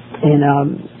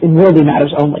worldly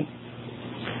matters only.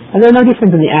 And they're no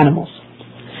different than the animals.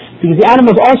 Because the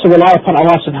animals also rely upon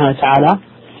Allah subhanahu wa ta'ala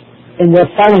in their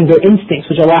following their instincts,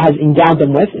 which Allah has endowed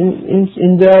them with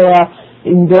in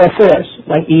their affairs,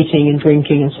 like eating and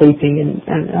drinking and sleeping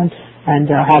and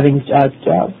having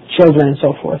children and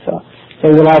so forth. They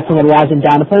rely upon what Allah has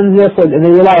endowed upon them, and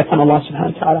they rely upon Allah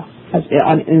subhanahu wa ta'ala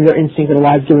in their instinct that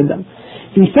Allah has given them.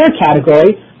 The third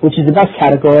category, which is the best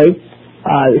category,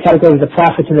 the category of the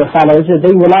prophets and their followers, is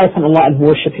they rely upon Allah and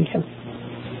worshipping Him.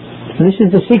 And this is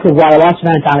the secret why Allah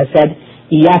subhanahu wa ta'ala said,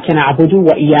 إِيَّاكَ نَعْبُدُ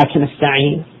وَإِيَّاكَ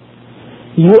نَسْتَعِينُ.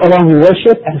 You alone we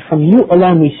worship, and from you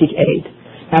alone we seek aid.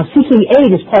 Now, seeking aid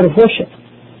is part of worship.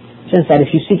 Since that if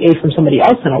you seek aid from somebody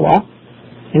else than Allah,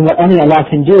 and what only Allah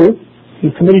can do,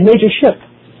 you've committed major shirk.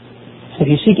 If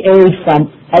you seek aid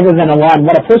from other than Allah and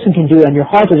what a person can do, and your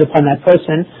heart is upon that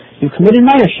person, you've committed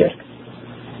minor shirk.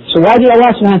 So why did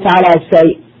Allah subhanahu wa ta'ala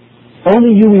say,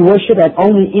 only you we worship and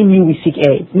only in you we seek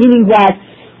aid? Meaning that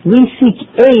we seek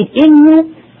aid in you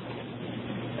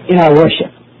in our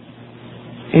worship.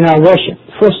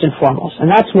 First and foremost. And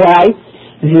that's why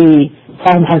the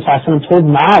Prophet Muhammad told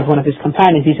Mu'adh, one of his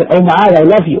companions, he said, oh Mu'adh, I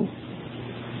love you.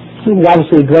 It was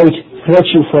obviously a great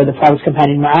virtue for the Prophet's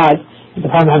companion Mu'adh. The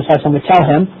Prophet Muhammad would tell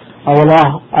him, oh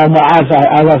Allah, oh Mu'adh,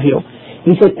 I love you.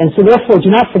 He said, and so therefore do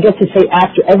not forget to say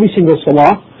after every single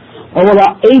salah, oh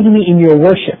Allah, aid me in your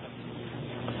worship.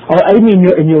 Oh, aid me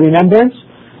in your remembrance,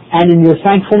 and in your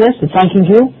thankfulness, in thanking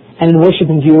you, and in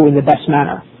worshipping you in the best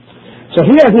manner. So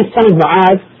here he's telling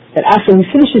Mu'adh that after he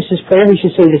finishes his prayer, he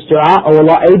should say this dua, oh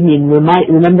Allah, aid me in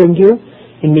remembering you,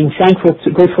 in being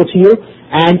grateful to you,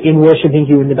 and in worshipping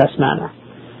you in the best manner.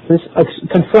 This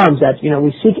confirms that,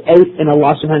 we seek aid in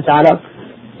Allah subhanahu wa ta'ala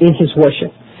in His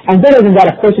worship. And better than that,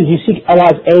 of course, is you seek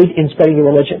Allah's aid in spreading the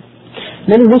religion.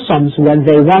 Many Muslims, when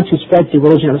they want to spread the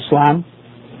religion of Islam,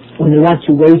 when they want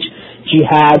to wage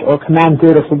jihad, or command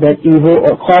good or forbid evil,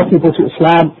 or call people to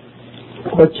Islam,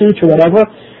 or teach or whatever,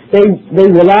 they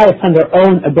rely upon their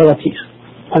own abilities,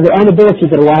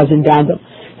 that Allah has endowed them.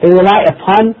 They rely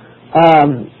upon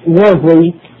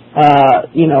worldly,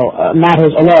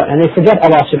 matters alone, and they forget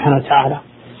Allah subhanahu wa ta'ala.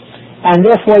 And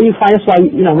therefore, you find that's why,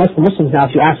 most Muslims now,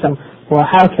 if you ask them, well,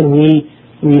 how can we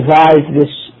revive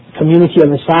this community of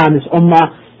Islam, this ummah,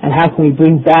 and how can we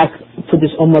put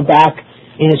this ummah back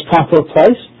in its proper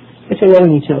place? They say, well,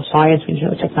 we need to know science, we need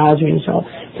to know technology, we need to know.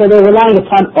 So they're relying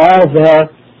upon all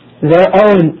their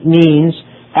own means,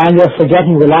 and they're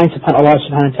forgetting reliance upon Allah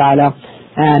subhanahu wa ta'ala,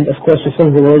 and of course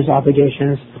fulfilling the religious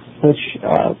obligations, which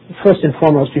first and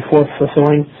foremost before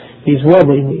fulfilling these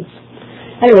worldly needs.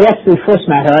 Anyway, that's the first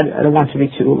matter. I don't want to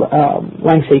be too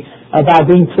lengthy about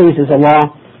being pleased as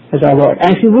Allah, as our Lord.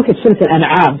 And if you look at Surah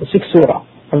Al-An'am, the 6th surah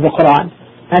of the Quran,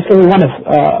 that's every one of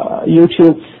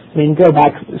YouTube. Go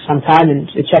back sometime and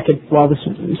check it while this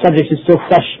subject is still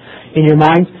fresh in your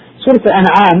mind. Surah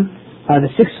Al-An'am,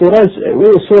 the 6th surah, is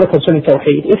really a surah concerning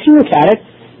Tawheed. If you look at it,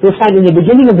 you'll find in the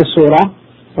beginning of the surah,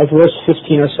 like verse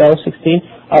 15 or so, 16,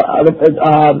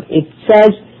 it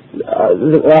says,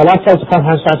 Allah tells the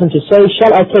Prophet to say,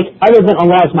 shall I take other than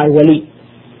Allah as my wali?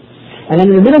 And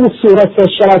then in the middle of the surah it says,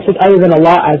 shall I take other than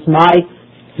Allah as my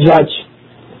judge?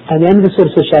 And the end of the surah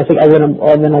says, shall I take other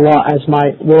than Allah as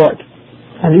my Lord?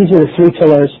 And these are the 3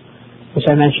 pillars which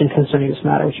I mentioned concerning this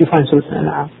matter, which you find in Surah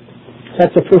Al-An'am. So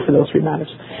that's the proof of those 3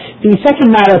 matters. The second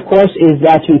matter, of course, is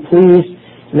that to be pleased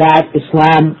that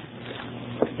Islam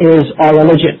is our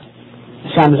religion.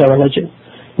 Islam is our religion.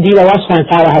 Indeed, Allah subhanahu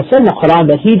wa ta'ala has said in the Quran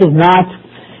that He does not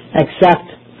accept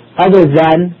other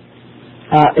than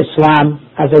Islam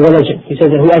as a religion. He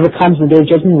says that whoever comes in the day of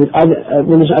judgment with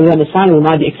religion other than Islam will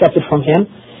not be accepted from him,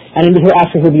 and in the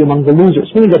hereafter he'll be among the losers,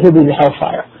 meaning that he'll be in the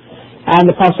hellfire.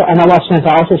 And Allah subhanahu wa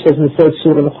ta'ala also says in the 3rd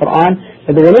surah of the Quran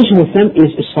that the religion with him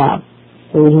is Islam.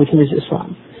 The religion with him is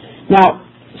Islam. Now,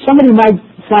 somebody might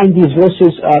find these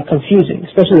verses confusing,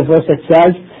 especially the verse that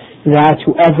says that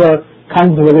whoever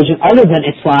comes to religion other than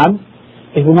Islam,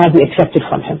 it will not be accepted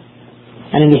from him.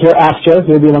 And in the hereafter,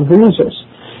 he will be among the losers.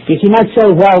 Because he might say,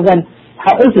 well then,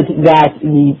 how is it that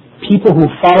the people who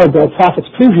followed their prophets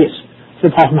previous to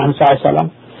the Prophet Muhammad sallallahu alaihi wasallam,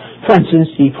 for instance,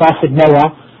 the Prophet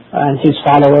Noah, and his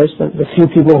followers, the few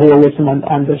people who were with him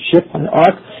on the ship, on the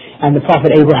ark, and the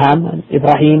Prophet Abraham and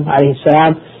Ibrahim alayhi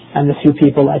salam, and the few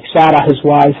people like Sarah, his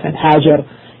wife, and Hajar,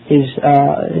 his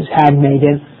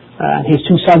handmaiden, and his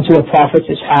two sons who were prophets,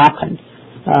 Ishaq and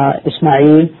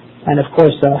Ismail, and of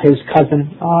course his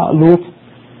cousin Lut,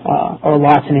 or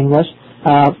Lot in English.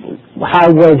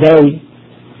 How were they,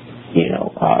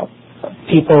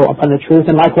 people upon the truth?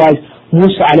 And likewise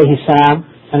Musa alayhi salam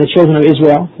and the children of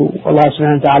Israel, who Allah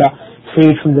subhanahu wa ta'ala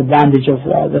freed from the bondage of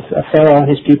the Pharaoh and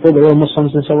his people. They were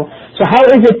Muslims and so on. So how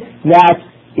is it that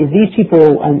if these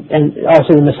people, and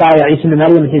also the Messiah Isa ibn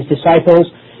Maryam and his disciples,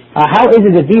 how is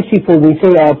it that these people we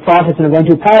say are prophets and are going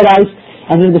to paradise,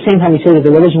 and then at the same time we say that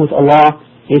the religion with Allah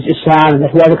is Islam, and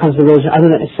that whoever comes to the religion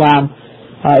other than Islam,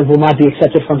 it will not be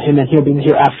accepted from him, and he'll be in the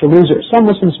hereafter loser? Some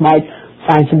Muslims might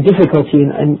find some difficulty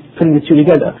in putting the two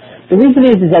together. The reason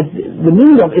is that the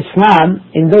meaning of Islam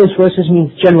in those verses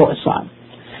means general Islam.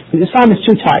 Because Islam is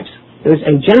two types. There's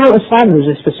a general Islam and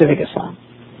there's a specific Islam.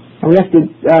 And we have to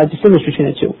distinguish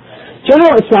between the two.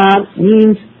 General Islam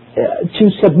means to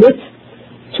submit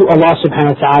to Allah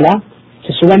subhanahu wa ta'ala,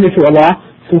 to surrender to Allah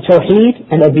through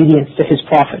tawheed and obedience to His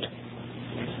Prophet,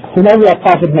 whomever that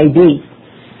Prophet may be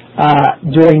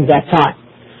during that time.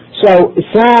 So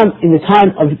Islam in the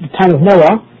time of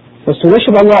Noah was to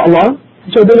worship Allah alone, and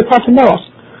to obey the Prophet Noah.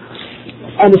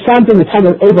 And Islam in the time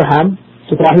of Abraham,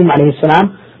 to Ibrahim alayhi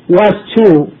salam, was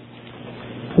to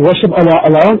worship Allah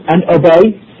alone and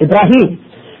obey Ibrahim.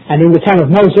 And in the time of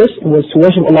Moses, it was to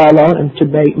worship Allah alone and to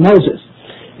obey Moses.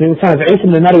 And in the time of Isa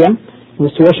ibn Maryam, it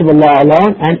was to worship Allah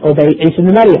alone and obey Isa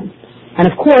ibn Maryam. And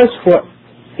of course,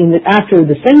 after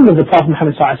the sending of the Prophet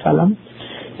Muhammad sallallahu alaihi wasallam,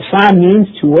 Islam means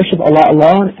to worship Allah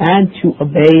alone and to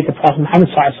obey the Prophet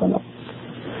Muhammad sallallahu alaihi wasallam.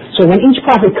 So when each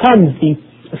prophet comes, the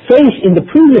faith in the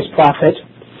previous prophet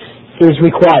is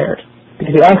required,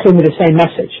 because they all came with the same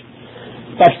message.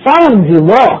 But following the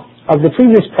law of the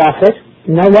previous prophet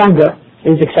no longer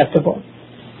is acceptable.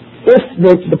 If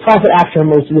the prophet after him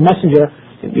was the messenger,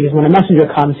 because when a messenger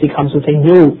comes, he comes with a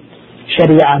new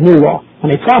sharia, a new law.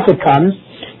 When a prophet comes,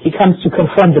 he comes to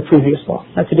confirm the previous law.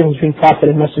 That's the difference between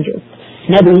prophet and messenger.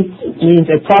 Nabi means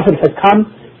a prophet has come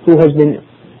who has been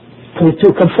to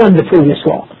confirm the previous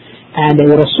law. And a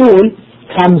Rasul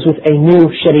comes with a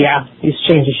new sharia. He's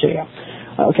changed the sharia.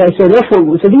 Okay, so therefore,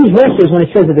 these verses, when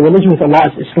it says that the religion with Allah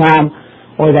is Islam,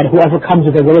 or that whoever comes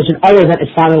with a religion other than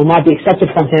Islam will not be accepted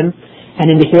from him,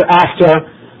 and in the hereafter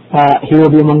he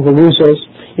will be among the losers,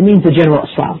 it means the general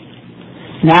Islam.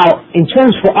 Now, in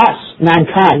terms for us,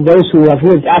 mankind, those who have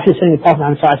lived after sending the Prophet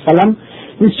Muhammad sallallahu alaihi wasallam,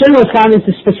 this general Islam is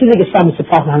the specific Islam that the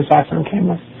Prophet Muhammad sallallahu alaihi wasallam came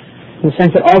with, in the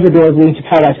sense that all the doors leading to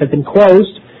paradise have been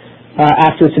closed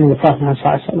after sending the Prophet Muhammad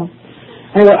sallallahu alaihi wasallam.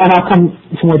 And I'll come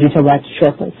to more detail about it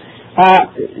shortly.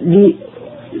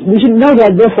 We should know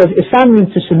that therefore Islam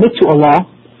means to submit to Allah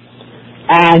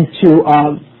and to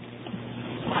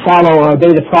follow or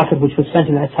obey the Prophet which was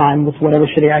sent in that time with whatever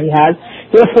sharia he has.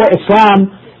 Therefore Islam,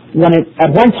 when it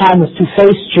at one time was to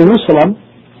face Jerusalem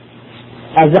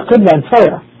as a qibla in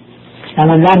prayer, and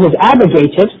when that was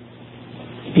abrogated,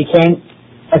 it became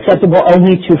acceptable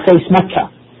only to face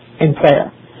Mecca in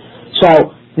prayer.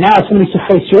 So now if somebody is to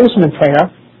face Jerusalem in prayer,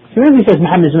 he really says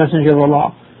Muhammad is the messenger of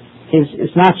Allah.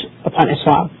 Is not upon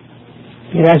Islam.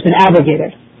 It has been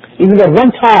abrogated. Even though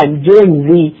one time during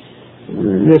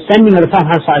the sending of the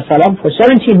Prophet ﷺ for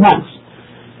 17 months,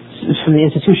 from the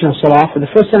institution of Salah, for the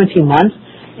first 17 months,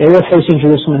 they were facing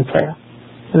Jerusalem in prayer.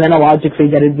 And then Allah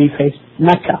decreed that it be faced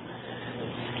Mecca.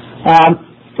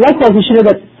 Likewise, we should know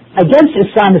that against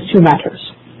Islam is two matters.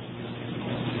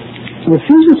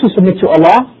 Refusal to submit to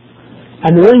Allah,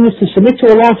 and the willingness to submit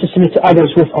to Allah, to submit to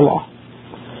others with Allah.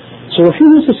 So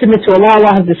refusal to submit to Allah,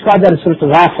 Allah has described that in Surah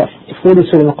Al-Ghafir, the 40th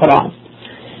surah in the Quran.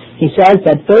 He says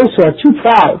that those who are too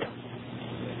proud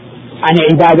an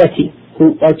ibadati,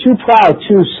 who are too proud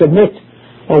to submit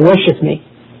or worship me,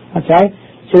 okay,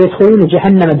 سيدخلون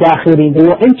جهنم داخرين, they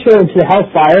will enter into the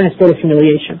hellfire in a state of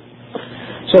humiliation.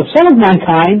 So if some of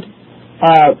mankind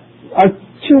are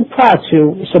too proud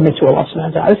to submit to Allah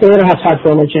subhanahu wa ta'ala, they don't have time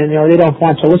for religion, they don't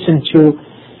want to listen to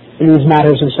these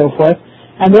matters and so forth,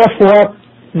 and therefore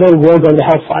they will go to the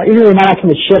hellfire. Even they might not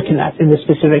commit shirk in the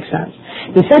specific sense.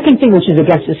 The second thing which is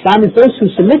against Islam is those who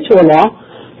submit to Allah,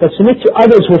 but submit to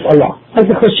others with Allah,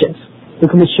 like the Christians who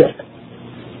commit shirk.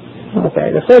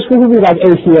 Okay, the first group would be like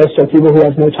atheists or people who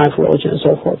have no time for religion and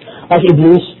so forth. Like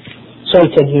Iblis,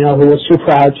 Satan, who was too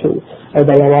proud to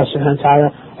obey Allah subhanahu wa ta'ala.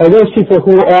 Or those people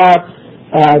who are,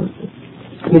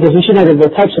 because we should know that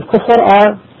the types of kufr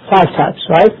are 5 types,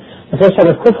 right? The first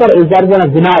type of kufr is that one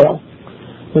of denial.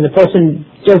 When the person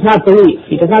does not believe,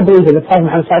 he does not believe that the Prophet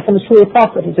Muhammad is truly a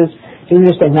prophet. He He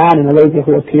was just a man in Arabia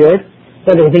who appeared.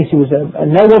 Whether he thinks he was a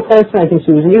noble person, or he thinks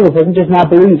he was an evil person, does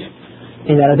not believe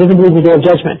in that. He doesn't believe in the day of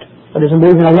judgment, or doesn't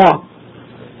believe in Allah.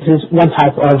 This is one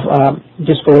type of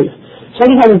disbelief.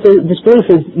 Second type of disbelief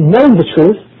is knowing the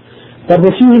truth, but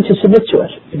refusing to submit to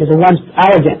it because of one's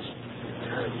arrogance.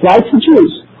 Like the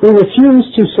Jews, who refused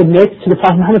to submit to the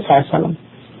Prophet Muhammad ﷺ.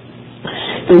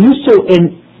 They used to,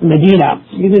 in Medina,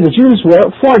 the Jews were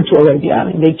foreign to Arabia.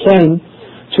 I mean, they came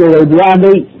to Arabia and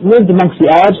they lived amongst the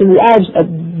Arabs, and the Arabs,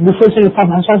 before the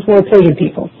Prophet Muhammad ﷺ, were pagan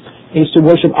people. They used to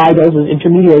worship idols as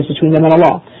intermediaries between them and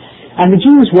Allah. And the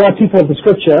Jews were people of the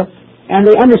scripture, and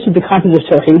they understood the content of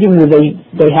Tawheed, even though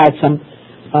they had some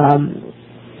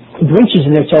breaches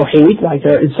in their Tawheed, like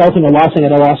they're insulting Allah, saying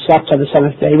that Allah slept on the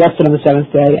seventh day, rested on the seventh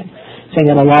day, and saying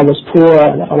that Allah was poor,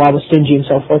 and that Allah was stingy, and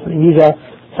so forth. I mean, these are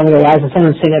some of their lies, and some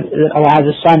of them saying that Allah has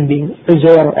a son, being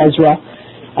Uzayr or Ezra.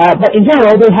 But in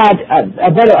general, they had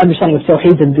a better understanding of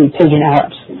Tawheed than the pagan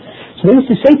Arabs. So they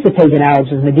used to say to the pagan Arabs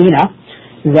in Medina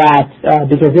that,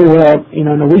 because they were, in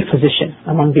a weak position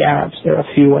among the Arabs, there were a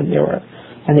few, and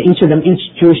each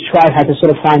Jewish tribe had to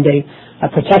sort of find a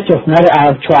protector from another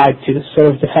Arab tribe to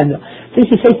sort of defend them. They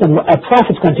used to say to them, a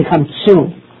prophet's going to come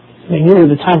soon. They knew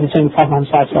the time to send the Prophet Muhammad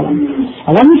ﷺ.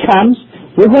 And when he comes,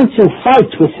 we're going to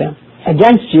fight with him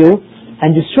against you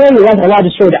and destroy you as Allah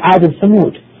destroyed Ad and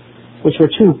Thamud, which were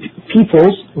two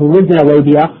peoples who lived in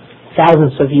Arabia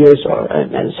thousands of years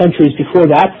and centuries before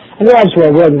that, and the Arabs were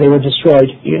aware that they were destroyed,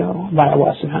 by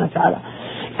Allah subhanahu wa ta'ala.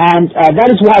 And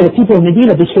that is why the people of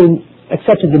Medina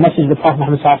accepted the message of the Prophet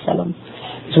Muhammad sallallahu alaihi wasallam.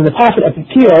 So when the Prophet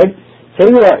appeared, they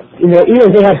were, in their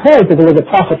ears, they had heard that there was a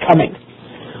Prophet coming.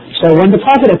 So when the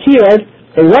Prophet appeared,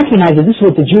 they recognized that this is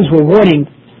what the Jews were warning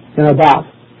them about.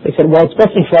 They said, well, it's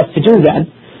best thing for us to do then,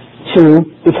 to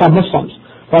become Muslims.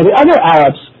 While the other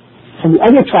Arabs, from the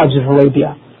other tribes of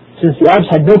Arabia, since the Arabs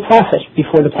had no prophet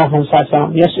before the Prophet Muhammad sallallahu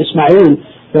alaihi wasallam, yes, Ismail,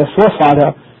 their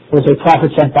forefather, was a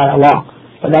prophet sent by Allah,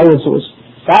 but that was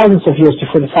thousands of years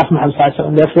before the Prophet Muhammad sallallahu alaihi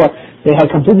wasallam. Therefore, they had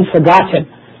completely forgotten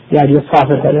the idea of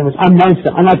prophethood. It was unknown to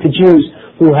them, unlike the Jews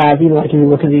who have, like if you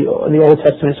look in the Old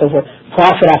Testament and so forth,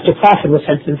 prophet after prophet was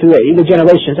sent to them through the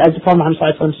generations, as the Prophet Muhammad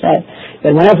sallallahu alaihi wasallam said,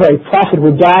 that whenever a prophet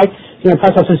would die, the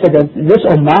Prophet said that this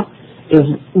ummah is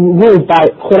ruled by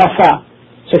khulafa,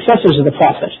 successors of the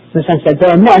Prophet, in the sense that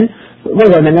there are men,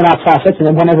 they're not prophets, and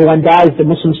then whenever one dies, the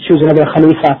Muslims choose another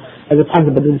khalifa as a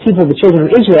prophet. But the people of the children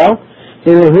of Israel,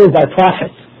 they were ruled by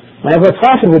prophets. Whenever a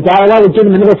prophet would die, Allah would give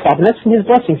them another prophet. That's from His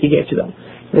blessings He gave to them.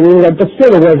 But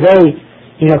still, they were very,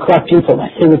 corrupt people.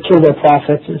 They would kill their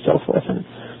prophets and so forth. And,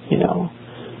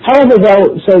 However,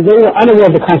 though, so they were unaware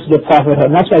of the concept of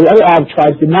prophethood, and that's why the other Arab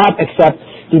tribes did not accept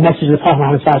the message of the Prophet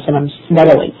Muhammad sallallahu alaihi wasallam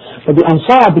steadily. But the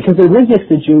Ansar, because they lived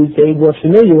next to the Jews, they were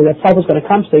familiar with that Prophet was going to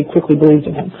come, so they quickly believed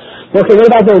in him. But okay,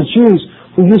 what about those Jews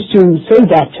who used to say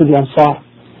that to the Ansar?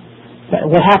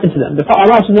 What happened to them?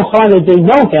 Allah says in the Quran that they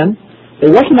know him, they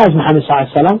recognize Muhammad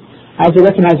sallallahu alaihi wasallam as they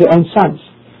recognize their own sons.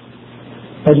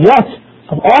 But yet,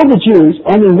 of all the Jews,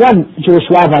 only one Jewish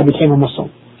rabbi became a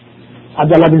Muslim.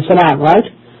 Abdullah bin Salam, right?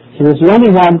 He was the only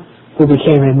one who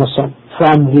became a Muslim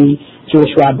from the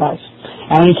Jewish rabbis.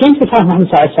 And when he came to the Prophet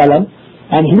Muhammad sallallahu alaihi wasallam,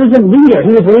 and he was a leader,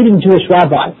 he was a leading Jewish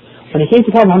rabbi. When he came to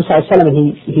the Prophet Muhammad sallallahu alaihi wasallam,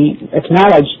 and he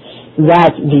acknowledged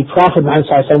that the Prophet Muhammad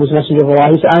sallallahu alaihi wasallam was a messenger of Allah,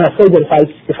 he said, I'm afraid that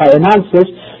if I announce this,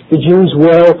 the Jews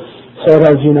will sort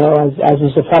of, as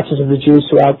is the practice of the Jews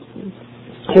throughout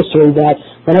history, that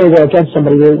whenever they're against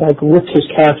somebody, they rip his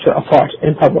character apart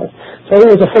in public. So he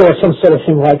was afraid of some sort of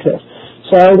thing like this.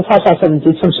 So the Prophet ﷺ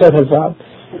did some sort of,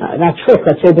 not trick,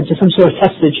 let's say, but did some sort of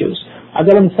test of the Jews.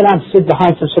 Abdullah bin Salam stood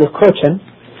behind some sort of curtain,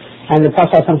 and the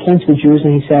Prophet ﷺ came to the Jews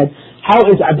and he said, how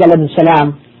is Abdullah bin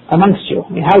Salam amongst you?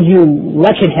 I mean, how do you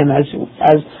reckon him as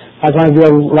one of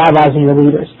your rabbis and your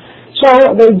leaders?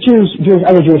 So the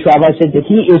other Jewish rabbis said that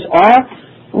he is our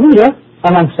leader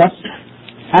amongst us,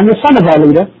 and the son of our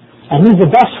leader, and he's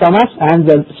the best from us, and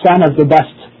the son of the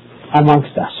best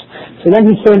amongst us. So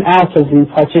then he came out of the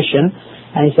partition,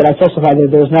 and he said, I testify that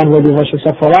there is none worthy of worship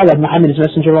except for Allah, that Muhammad is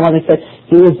messenger of Allah. They said,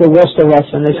 he is the worst of us,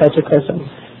 and they tried to curse him.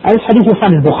 And this hadith was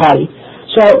found in Bukhari.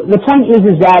 So the point is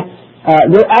that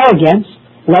their arrogance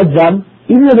led them,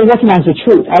 even though they recognized the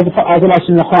truth, as Allah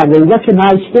says in the Quran, they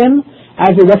recognize him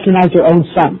as they recognize their own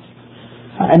son.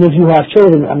 And if you have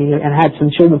children, and had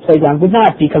some children playground, would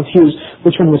not be confused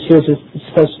which one was his as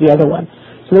opposed to the other one.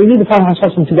 So they knew the Prophet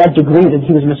to that degree that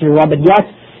he was messenger of Allah, but yet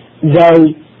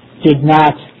they did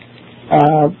not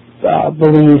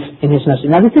believe in his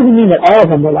message. Now this doesn't mean that all of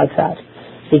them were like that,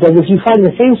 because if you find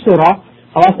the same surah,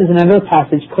 Allah says in another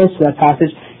passage, close to that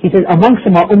passage, He says, amongst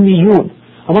them are ummiyun,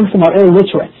 amongst them are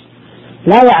illiterates.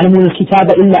 لا يعلمون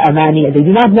الكتاب إلا أماني. They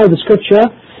do not know the scripture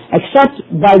except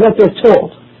by what they're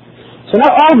told. So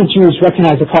not all the Jews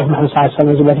recognize the Prophet Muhammad as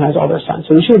they recognize all their sons.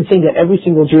 So we shouldn't think that every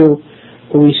single Jew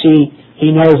who we see,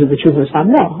 he knows of the truth of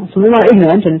Islam. No. Some of them are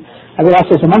ignorant, and Allah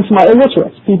says amongst them are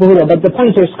illiterate, people who know. But the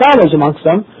point is there are scholars amongst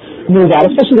them who knew that,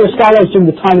 especially there are scholars during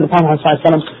the time of the Prophet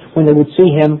Muhammad when they would see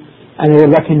him and they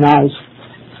would recognize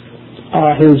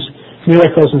his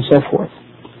miracles and so forth.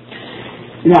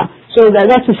 Now, so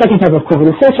that's the second type of kufr.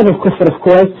 The third type of kufr, of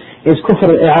course, is kufr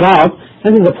al-i'rab.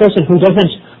 This is a person who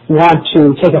doesn't want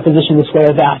to take a position this way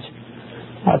or that.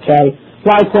 Okay?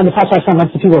 Like when the Prophet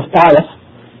went to the people of Ta'if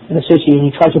in the city, and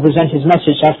he tried to present his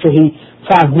message after he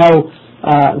found no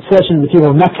fortune in the people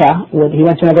of Mecca. He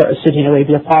went to another city in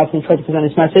Arabia, Ta'if, and he tried to present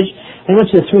his message. And he went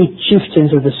to the three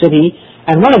chieftains of the city,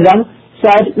 and one of them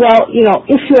said, well,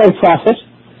 if you're a prophet,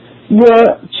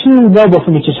 you're too noble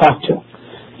for me to talk to.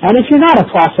 And if you're not a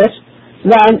prophet,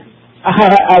 then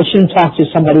I shouldn't talk to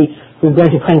somebody who's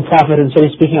going to claim prophet and say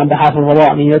he's speaking on behalf of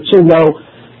Allah. I mean, you're too low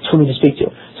for me to speak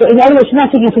to. So in other words, you're not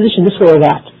taking a position this way or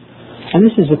that. And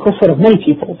this is the kufr of many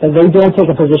people, that they don't take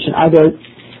a position, either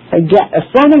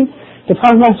affirming the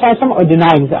Prophet Muhammad or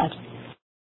denying that.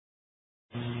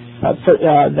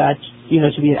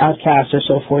 To be an outcast or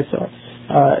so forth, or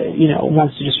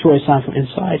wants to destroy Islam from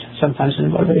inside, sometimes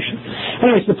in motivation.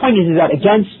 Anyways, the point is that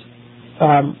against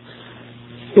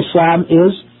Islam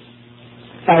is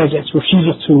arrogance,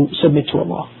 refusal to submit to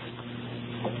Allah.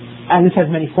 And this has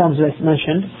many forms, as I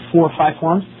mentioned, 4 or 5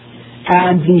 forms.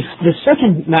 And the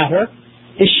second matter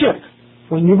is shirk.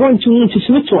 When you're going to need to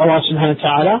submit to Allah subhanahu wa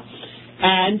ta'ala,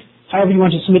 and however you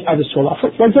want to submit others to Allah.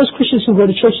 Like those Christians who go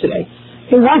to church today,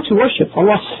 they want to worship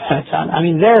Allah subhanahu wa ta'ala. I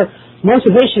mean, their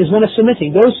motivation is one of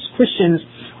submitting. Those Christians,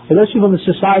 or those people in the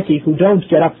society who don't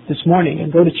get up this morning and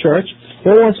go to church,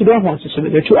 they're the ones who don't want to submit.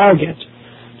 They're too arrogant.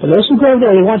 But those who go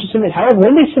there, they want to submit. However,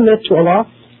 when they submit to Allah,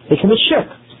 they commit shirk.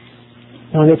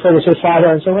 When they pray, they say,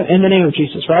 Father, and so on, in the name of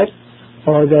Jesus, right?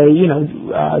 Or they,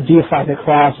 deify the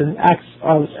cross and acts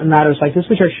of matters like this,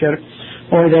 which are shirk.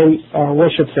 Or they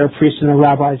worship their priests and their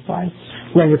rabbis by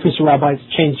letting the priests and rabbis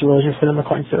change the religion for them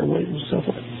according to their ways and so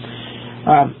forth.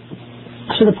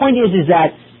 So the point is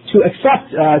that to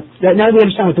accept, that now we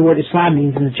understand what the word Islam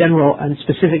means in the general and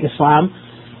specific Islam.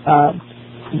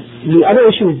 The other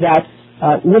issue is that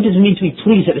what does it mean to be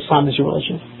pleased that Islam is your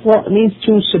religion? Well, it means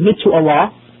to submit to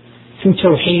Allah through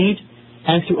tawheed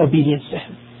and through obedience to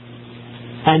Him.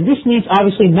 And this needs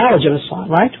obviously knowledge of Islam,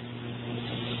 right?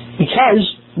 Because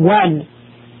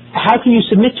how can you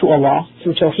submit to Allah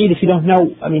through tawheed if you don't know,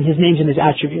 His names and His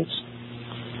attributes?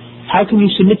 How can you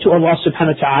submit to Allah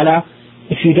subhanahu wa ta'ala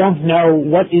if you don't know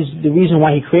what is the reason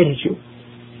why He created you?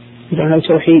 You don't know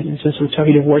tawheed, in the sense of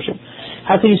tawheed of worship.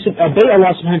 How can you obey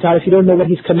Allah subhanahu wa ta'ala if you don't know what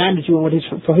He's commanded you and what He's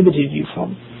prohibited you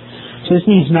from? So this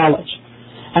needs knowledge.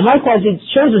 And likewise, it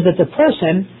shows us that the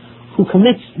person who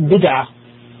commits bid'ah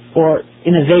or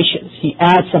innovations, he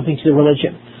adds something to the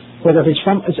religion, whether it's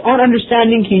from his own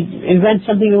understanding, he invents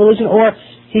something in the religion, or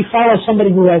he follows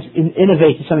somebody who has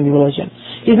innovated something in the religion.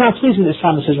 He's not pleased with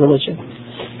Islam as his religion.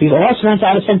 Because Allah subhanahu wa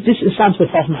ta'ala sent this Islam to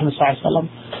the Prophet Muhammad sallallahu alaihi wasallam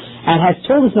and has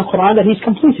told us in the Quran that He's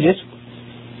completed it.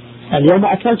 اليوم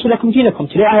أكملت لكم دينكم.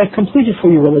 Today I have completed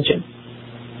for you religion.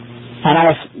 And I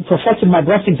have perfected my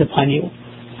blessings upon you.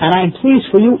 And I am pleased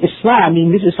for you Islam,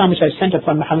 meaning this Islam which I sent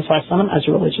upon Muhammad sallallahu alaihi wasallam as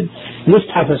a religion. This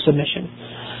type of submission.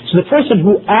 So the person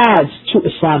who adds to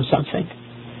Islam something,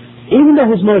 even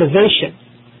though his motivation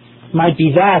might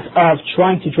be that of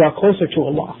trying to draw closer to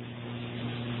Allah,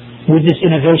 with this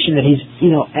innovation that he's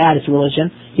added to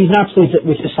religion, he's not pleased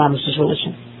with Islam as his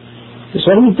religion. So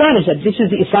what he's done is that this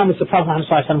is the Islam that the Prophet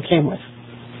Muhammad came with.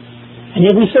 And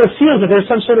yet he sort of feels that there's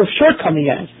some sort of shortcoming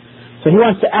in it. So he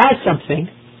wants to add something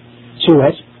to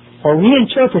it, or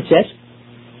reinterpret it,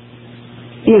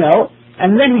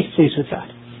 and then he's pleased with that.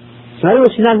 So in other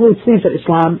words, he's not really pleased that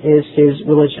Islam is his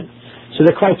religion. So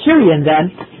the criterion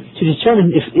then, to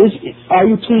determine are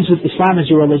you pleased with Islam as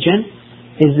your religion,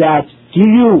 is that do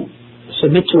you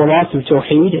submit to Allah through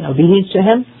tawheed and obedience to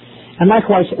Him? And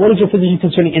likewise, what is your position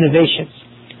concerning innovations,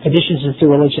 additions to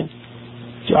religion?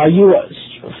 Are you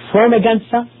firm against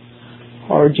them?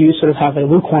 Or do you sort of have a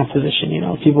lukewarm position?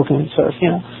 People can sort of,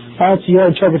 it's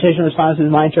your interpretation of Islam, this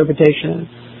is my interpretation,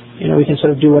 and, we can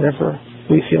sort of do whatever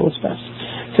we feel is best.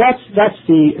 So that's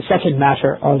the second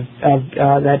matter of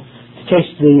that to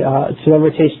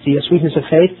whoever tastes the sweetness of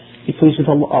faith, be pleased with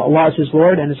Allah as His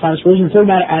Lord and Islam as religion. The third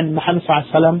matter, and Muhammad sallallahu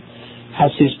alaihi wasallam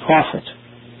as His prophet.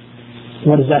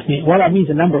 What does that mean? Well, that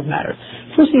means a number of matters.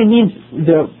 Firstly, it means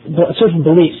the certain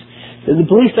beliefs. The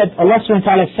belief that Allah subhanahu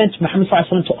wa ta'ala sent Muhammad sallallahu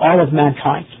alaihi wasallam to all of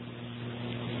mankind.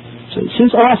 So since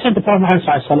Allah sent the Prophet Muhammad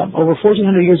sallallahu alaihi wasallam over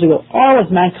 1400 years ago, all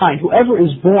of mankind, whoever is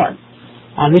born,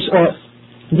 on this earth,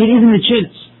 indeed even the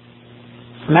jinns,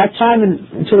 from that time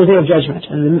until the day of judgment,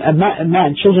 and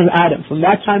man, children of Adam, from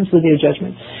that time to the day of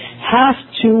judgment, have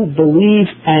to believe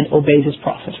and obey this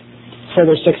prophet for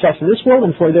their success in this world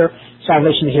and for their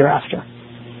salvation hereafter.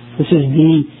 This is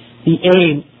the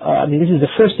aim. This is the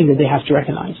first thing that they have to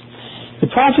recognize. The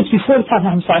prophets before the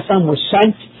Prophet Muhammad ﷺ were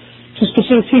sent to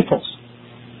specific peoples.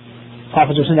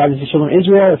 Prophets were sent out to the children of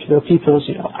Israel, or to their peoples,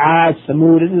 Ad,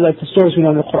 Thamud, like the stories we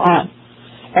know in the Quran.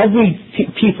 Every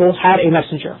people had a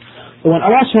messenger. But when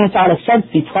Allah subhanahu wa ta'ala sent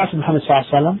the Prophet Muhammad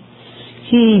ﷺ,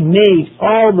 He made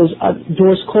all those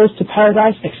doors closed to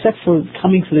paradise except for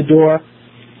coming to the door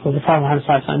of the Prophet Muhammad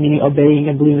ﷺ, meaning obeying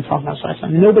and believing the Prophet Muhammad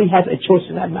ﷺ. Nobody has a choice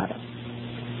in that matter.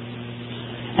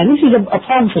 And this is a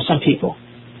problem for some people.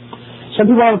 Some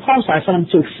people have a problem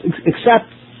to accept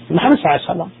Muhammad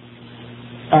ﷺ.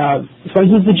 For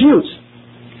instance, the Jews,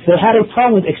 they had a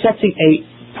problem with accepting a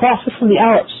prophet from the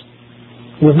Arabs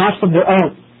who was not from their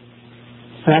own.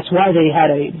 And that's why they had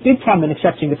a big problem in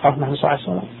accepting the Prophet Muhammad ﷺ.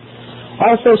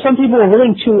 Also, some people are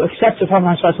willing to accept the Prophet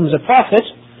Muhammad ﷺ as a prophet,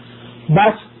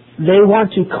 but they want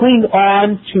to cling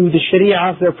on to the Sharia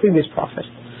of their previous prophet.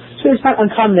 So it's not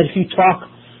uncommon that if you talk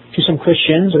to some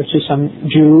Christians or to some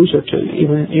Jews or to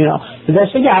even,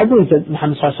 they'll say, I believe that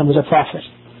Muhammad ﷺ was a prophet.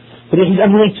 But he's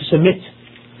unwilling to submit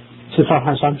to the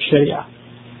Prophet Muhammad Sharia.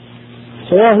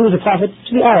 So he was a prophet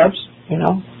to the Arabs,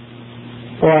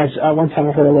 Or as one time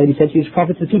I heard a lady said, he was a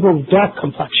prophet to the people of dark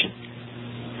complexion.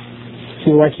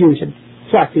 People like you, he said,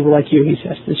 black people like you, she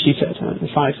said, in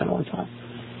Islamic Center one time.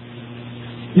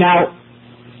 Now,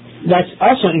 that's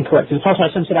also incorrect. The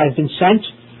Prophet said, I have been sent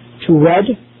to red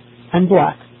and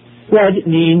black. Red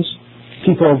means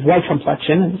people of white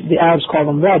complexion. The Arabs call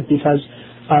them red because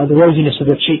the rosiness of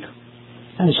their cheek,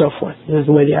 and so forth. This is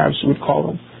the way the Arabs would call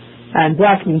them. And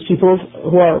black means people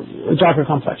who are darker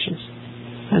complexions,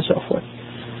 and so forth.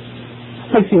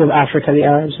 Like people of Africa, the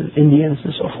Arabs and Indians,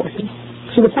 and so forth.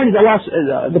 So the point is,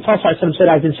 the Prophet said,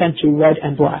 I've been sent to red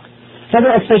and black.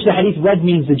 Another explanation of the hadith, red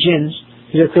means the jinns,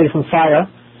 because they're created from fire,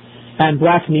 and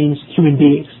black means human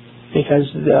beings, because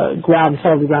the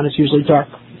color of the ground is usually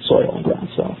dark soil and ground.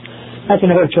 So that's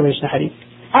another interpretation of the hadith.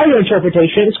 Either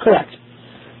interpretation is correct.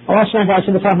 Allah subhanahu wa ta'ala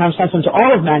sent the Prophet Muhammad to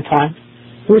all of mankind,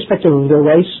 irrespective of their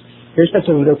race,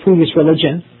 irrespective of their previous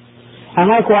religion,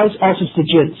 and likewise also to the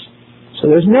jinns. So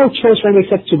there's no choice for anybody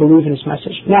except to believe in his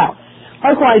message. Now,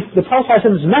 likewise, the Prophet's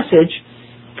message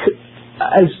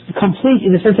is complete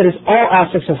in the sense that it's all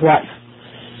aspects of life.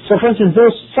 So for instance,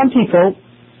 there's some people,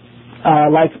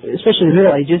 especially in the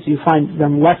Middle Ages, you find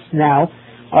them less now,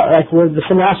 were the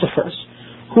philosophers,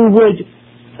 who would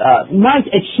not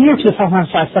adhere to the Prophet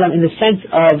ﷺ in the sense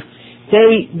of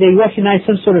they recognize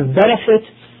some sort of benefit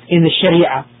in the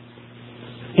Sharia,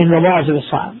 in the laws of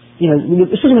Islam.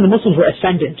 Especially when the Muslims were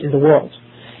ascendant in the world,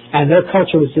 and their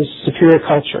culture was this superior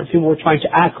culture. People were trying to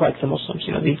act like the Muslims.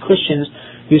 The Christians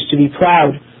used to be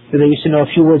proud that they used to know a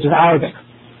few words of Arabic.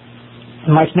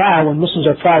 And like now, when Muslims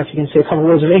are proud if you can say a couple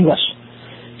words of English.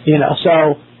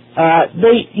 So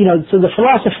the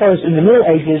philosophers in the Middle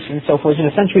Ages and so forth,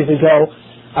 centuries ago,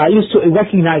 used to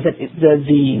recognize that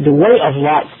the way of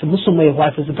life, the Muslim way of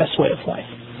life, was the best way of life.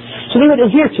 So they would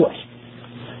adhere to it.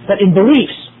 But in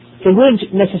beliefs, they wouldn't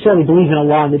necessarily believe in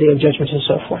Allah on the Day of Judgment and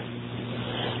so forth.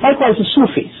 Likewise, the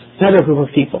Sufis, another group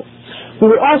of people, who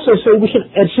would also say we can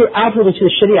adhere outwardly to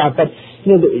the Sharia, but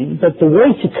the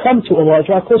way to come to Allah,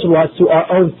 to our closer to Allah, is through our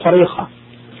own tariqah,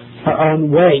 our own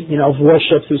way, of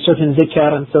worship, through certain zikr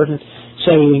and certain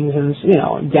sayings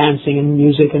and dancing and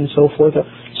music and so forth, or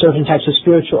certain types of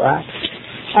spiritual acts.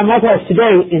 And likewise,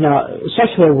 today in a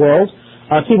secular world,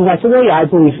 people might say, well, yeah, I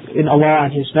believe in Allah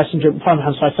and His Messenger, Prophet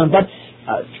Muhammad, but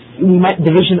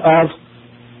division of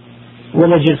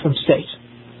religion from state.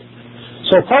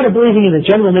 So part of believing in the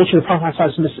general nature of the Prophet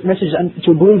message is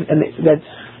to believe that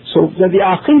the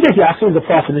aqidah is the aqidah of the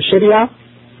Prophet, the Sharia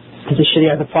is the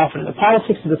Sharia of the Prophet, and the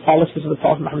politics is the politics of the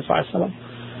Prophet Muhammad,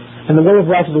 and the way of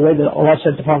life is the way that Allah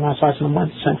said the Prophet Muhammad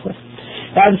was sent with.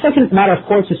 Now the second matter, of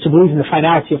course, is to believe in the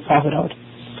finality of prophethood.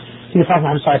 The Prophet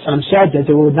Muhammad said that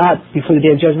there would not, before the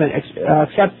Day of Judgment,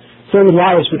 except 30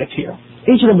 liars would appear.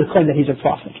 Each of them would claim that he's a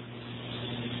prophet.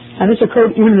 And this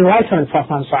occurred even in the lifetime of the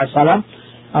Prophet Muhammad.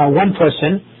 One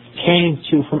person came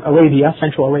from Arabia,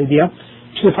 Central Arabia,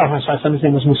 to the Prophet Muhammad. His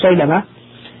name was Musaylama.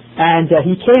 And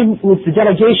he came with the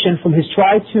delegation from his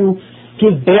tribe to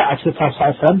give bay'ah to the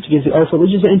Prophet to give the oath of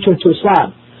allegiance and enter into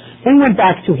Islam. Then he went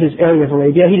back to his area of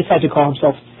Arabia. He decided to call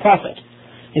himself prophet.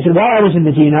 He said, while I was in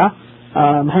Medina,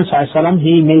 Muhammad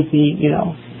he made me,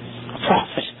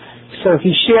 prophet. So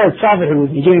he shared prophethood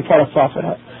with me, gave me part of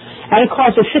prophethood. And it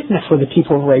caused a fitna for the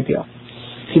people of Arabia.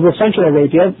 people of Central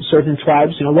Arabia, certain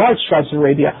tribes, large tribes in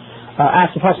Arabia,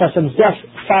 after the Prophet's death,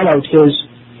 followed his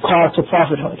call to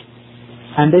prophethood.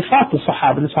 And they fought the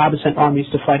Sahaba, and the Sahaba sent armies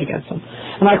to fight against them.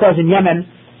 And likewise in Yemen,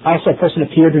 also a person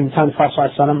appeared during the time of the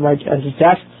Prophet right at his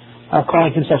death,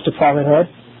 calling himself to prophethood.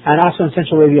 And also in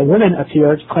Central Arabia, women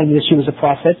appeared, claiming that she was a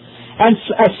prophet. And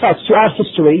as such, throughout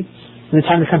history, in the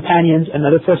time of the companions,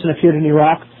 another person appeared in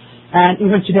Iraq. And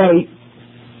even today,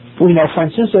 we know, for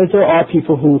instance, that there are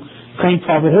people who claim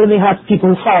prophethood, and they have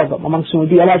people who follow them, amongst whom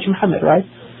would be Elijah Muhammad, right?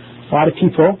 A lot of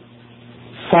people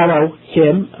follow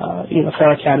him,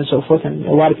 Farrakhan and so forth, and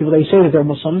a lot of people, they say that they're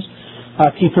Muslims.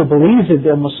 People believe that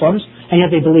they're Muslims, and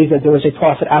yet they believe that there was a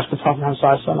prophet after Prophet Muhammad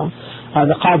sallallahu alaihi wasallam.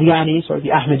 The Qadianis, or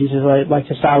the Ahmadis, as they like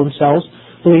to style themselves,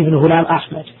 believe in Ghulam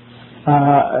Ahmad.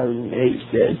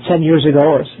 10 years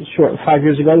ago, or 5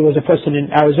 years ago, there was a person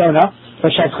in Arizona,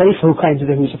 Rashad Khalifa, who claimed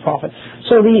that he was a prophet.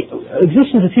 So the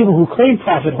existence of people who claim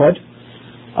prophethood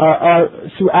are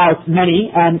throughout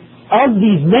many, and of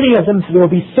these, many of them, there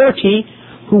will be 30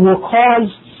 who will cause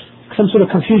some sort of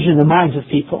confusion in the minds of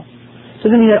people. So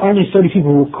it doesn't mean that only 30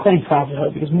 people will claim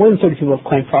prophethood, because more than 30 people have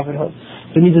claimed prophethood.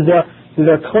 It means that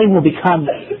their claim will become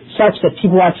such that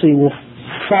people actually will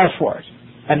fall for it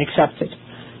and accept it.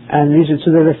 And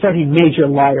so there are 30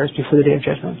 major liars before the Day of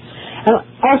Judgment. And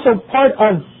also part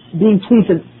of being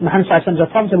pleased that Muhammad sallallahu alaihi wasallam is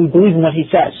a prophet, that we believe in what he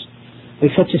says. We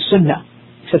accept his sunnah,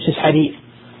 accept his hadith.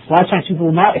 A lot of times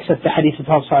people will not accept the hadith of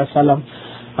the Prophet sallallahu alaihi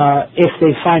wasallam if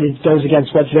they find it goes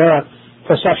against what their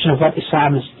perception of what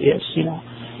Islam is.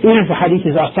 Even if the hadith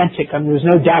is authentic, there's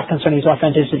no doubt concerning its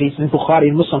authenticity in Bukhari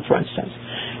and Muslim, for instance,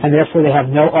 and therefore they have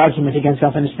no argument against the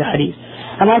authenticity of the hadith.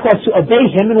 And likewise, to obey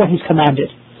him in what he's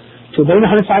commanded. To obey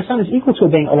Muhammad sallallahu alaihi wasallam is equal to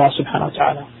obeying Allah subhanahu wa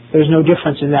ta'ala. There's no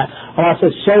difference in that. Allah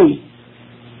says, say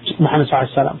Muhammad sallallahu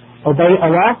alaihi wasallam, obey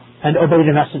Allah and obey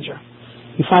the Messenger.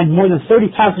 You find more than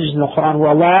 30 passages in the Quran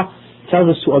where Allah tells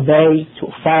us to obey, to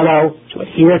follow, to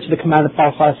adhere to the command of the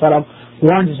Prophet sallallahu alaihi wasallam,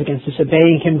 warns us against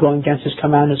disobeying him, going against his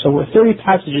commandments. So there are 30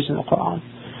 passages in the Quran.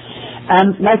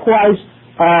 And likewise,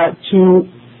 to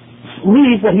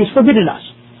leave what he's forbidden us.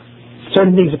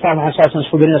 Certain things the Prophet ﷺ has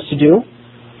forbidden us to do.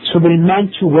 It's forbidden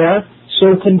men to wear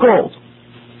silk and gold.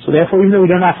 So therefore, even though we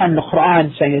do not find in the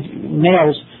Quran saying that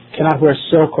males cannot wear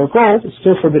silk or gold, it's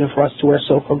still forbidden for us to wear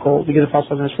silk or gold, because the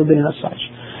Prophet ﷺ has forbidden us such.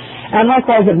 And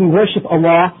likewise, that we worship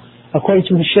Allah according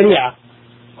to his Sharia,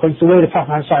 according to the way of the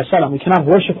Prophet ﷺ. We cannot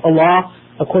worship Allah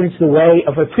according to the way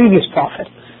of a previous prophet.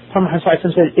 The Prophet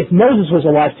ﷺ said, if Moses was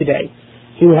alive today,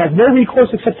 he would have no recourse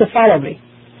except to follow me.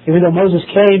 Even though Moses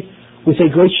came with a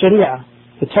great Sharia,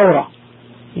 the Torah,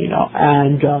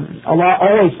 and Allah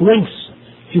always links.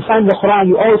 If you find the Quran,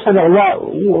 you always find that Allah,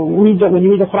 when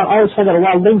you read the Quran, always find that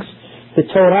Allah links the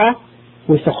Torah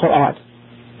with the Quran.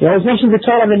 He always mentions the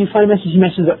Torah, and then you find a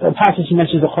passage he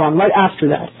mentions the Quran right after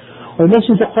that. Or he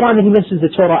mentions the Quran, and he mentions the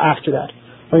Torah after that.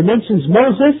 Or he mentions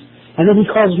Moses, and then he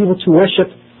calls people to worship,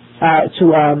 he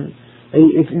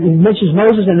mentions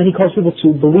Moses, and then he calls people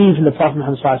to believe in the Prophet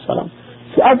Muhammad sallallahu alaihi wasallam.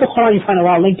 Throughout the Quran, you find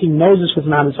Allah linking Moses with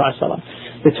Muhammad sallallahu alaihi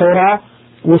wasallam, the Torah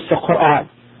with the Quran,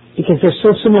 because they're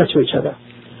so similar to each other.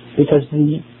 Because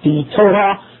the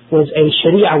Torah was a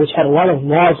Sharia which had a lot of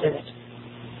laws in it.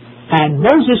 And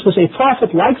Moses was a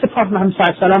prophet like the Prophet Muhammad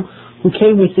sallallahu alaihi wasallam, who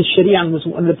came with the Sharia and was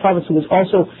one of the prophets who was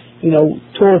also,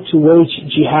 told to wage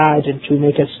jihad and to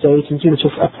make a state and to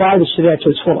apply the Sharia to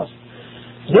its fullest.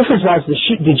 The difference was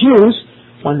the Jews,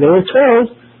 when they were told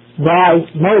by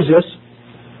Moses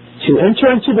to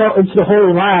enter into the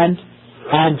Holy Land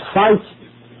and fight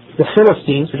the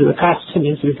Philistines, which were the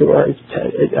Chaldeans, which were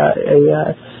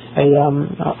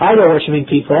idol-worshipping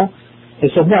people, they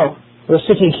said, no, we're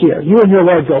sitting here. You and your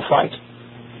Lord go fight.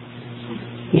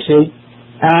 You see?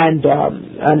 And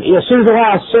as soon as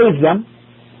Allah saved them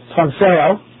from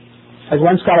Pharaoh, as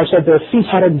one scholar said, their feet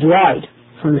hadn't dried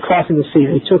from the crossing the sea.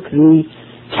 They took the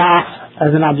calf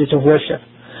as an object of worship.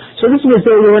 So this was,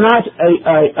 they were not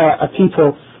a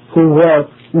people who were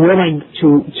willing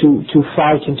to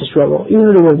fight and to struggle, even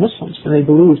though they were Muslims and they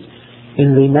believed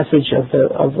in the message of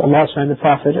Allah and the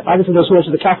Prophet. Obviously those who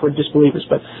worshiped the calf were disbelievers,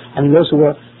 but those who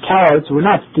were cowards were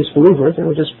not disbelievers, they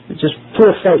were just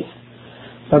poor faith.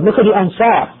 But look at the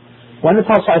Ansar. When the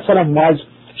Prophet ﷺ was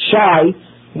shy,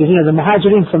 because the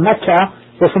Muhajirin from Mecca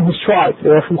were from his tribe,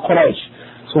 they were from Quraysh.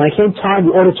 So when it came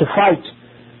time in order to fight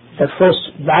the first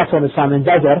battle of Islam in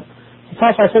Badr, the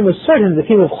Prophet ﷺ was certain the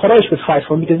people of Quraysh would fight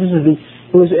for him, because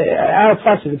it was Arab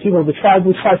practice, the people of the tribe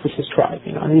would fight with his tribe,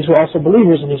 and these were also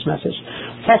believers in his message.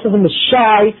 The Prophet ﷺ was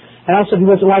shy, and also he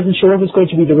wasn't sure what was going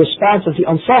to be the response of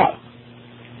the Ansar.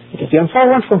 Because the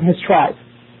Ansar weren't from his tribe,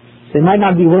 they might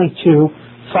not be willing to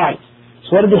fight.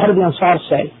 So what did the head of the Ansar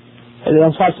say? And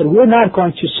the Prophet said, we're not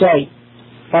going to say,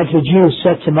 like the Jews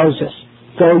said to Moses,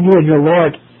 go you and your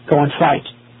Lord, go and fight.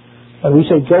 But we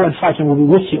say, go and fight and we'll be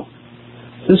with you.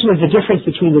 So this was the difference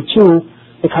between the two,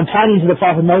 the companions of the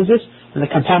Prophet Moses and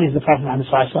the companions of the Prophet Muhammad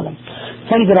sallallahu alaihi wasallam.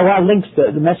 Funny that Allah links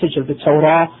the message of the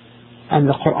Torah and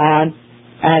the Quran,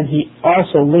 and He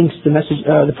also links the message,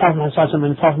 the Prophet Muhammad sallallahu alaihi wasallam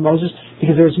and the Prophet Moses,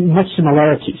 because there's much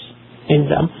similarities in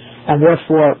them, and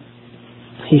therefore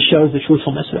He shows the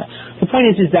truthfulness of that. The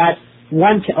point is that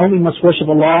one only must worship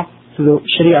Allah through the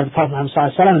Sharia of the Prophet Muhammad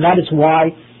sallallahu alaihi wasallam, and that is why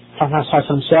Prophet Muhammad sallallahu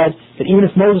alaihi wasallam said that even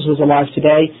if Moses was alive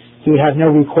today, he would have no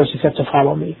recourse except to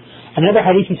follow me. Another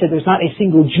hadith, he said, there's not a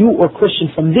single Jew or Christian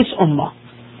from this ummah.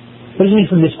 What does it mean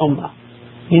from this ummah?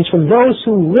 It means from those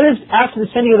who lived after the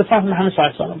sending of the Prophet Muhammad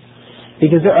sallallahu alaihi wasallam.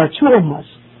 Because there are two ummahs.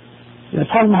 The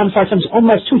Prophet Muhammad sallallahu alaihi wasallam's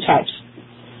ummah is two types.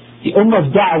 The ummah of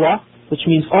da'wah, which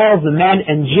means all of the men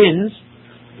and jinns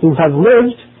who have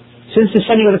lived since the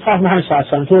sending of the Prophet Muhammad sallallahu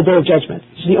alaihi wasallam until the day of judgment.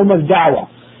 This is the ummah of da'wah.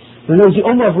 And there is the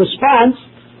ummah of response,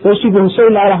 those people who say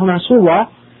La ilaha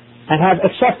illallah and have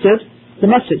accepted the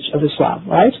message of Islam,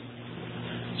 right?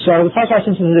 So the Prophet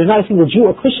says there's not a single Jew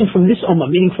or Christian from this ummah,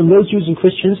 meaning from those Jews and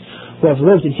Christians who have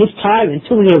lived in his time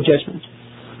until the day of judgment,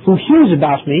 who hears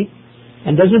about me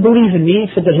and doesn't believe in me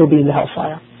except that he'll be in the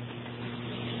hellfire.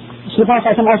 So the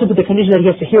Prophet also put the condition that he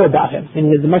has to hear about him,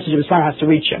 and the message of Islam has to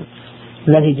reach him,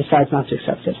 and then he decides not to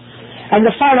accept it. And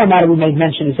the final matter we made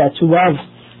mention is that to love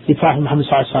the Prophet Muhammad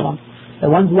sallallahu alaihi wasallam, the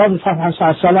one who loves the Prophet Muhammad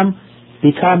sallallahu alaihi wasallam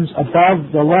becomes above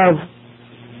the love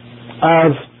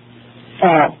of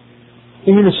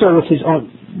even the soul with his own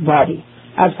body.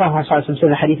 As Prophet Muhammad sallallahu alaihi wasallam said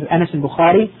in the hadith of Anas in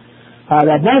Bukhari,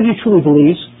 that none of you truly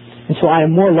believes until I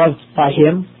am more loved by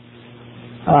him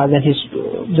than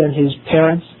his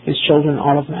parents, his children,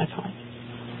 all of mankind.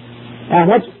 And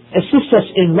what assists us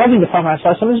in loving the Prophet Muhammad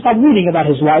sallallahu alaihi wasallam is by reading about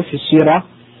his life, his seerah,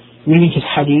 reading his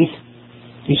hadith,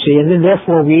 you see, and then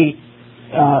therefore we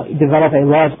develop a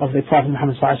love of the Prophet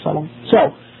Muhammad sallallahu alaihi wasallam.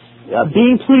 So,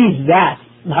 being pleased that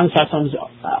Muhammad sallallahu alaihi wasallam is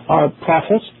our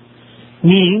prophet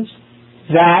means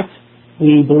that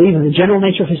we believe in the general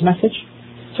nature of his message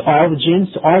to all the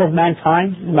jinns, to all of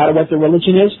mankind, no matter what their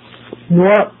religion is,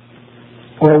 nor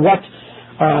or what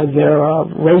their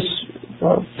race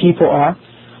or people are.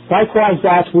 Likewise,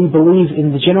 that we believe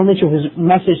in the general nature of his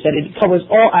message, that it covers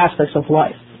all aspects of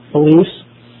life, beliefs,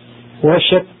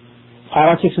 worship,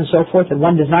 politics, and so forth, and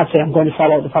one does not say, I'm going to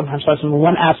follow the Prophet Muhammad sallallahu alaihi wasallam in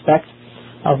one aspect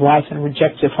of life and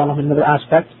reject to follow him in another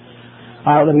aspect.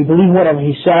 That we believe whatever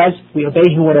he says, we obey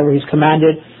him whatever he's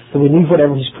commanded, that we leave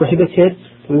whatever he's prohibited,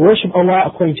 we worship Allah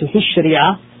according to his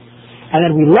sharia, and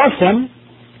then we love him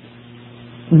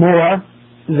more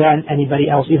than anybody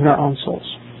else, even our own souls.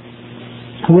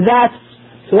 And with that,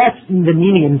 so that's the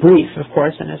meaning in brief, of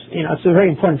course, and it's, it's a very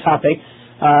important topic.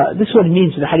 This is what it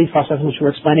means in the hadith process which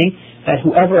we're explaining, that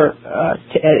whoever,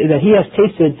 that he has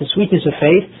tasted the sweetness of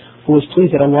faith, who is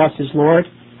pleased that Allah is his Lord,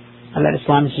 and that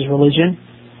Islam is his religion,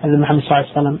 and that Muhammad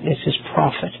sallallahu alaihi wasallam is his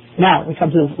prophet. Now, we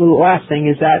come to the last thing,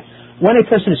 is that when a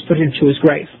person is put into his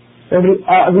grave,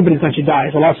 everybody's going to die,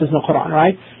 as Allah says in the Quran,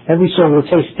 right? Every soul will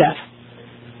taste death.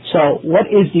 So, what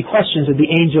is the questions that the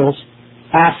angels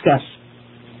ask us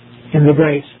in the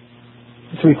grave?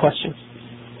 3 questions.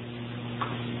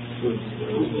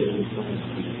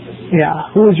 Yeah,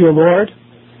 who is your Lord?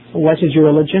 What is your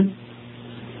religion?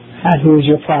 And who is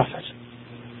your prophet?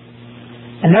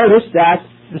 And notice that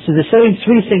this is the same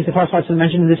 3 things the Prophet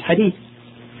mentioned in this hadith.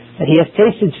 That he has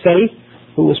tasted faith,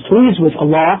 who was pleased with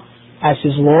Allah as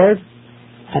his Lord,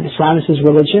 and Islam is his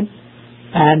religion,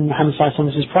 and Muhammad sallallahu alaihi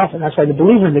wasallam is his prophet. That's why the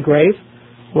believer in the grave,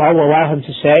 Allah will allow him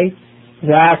to say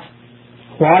that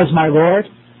Allah is my Lord,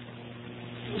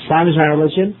 Islam is my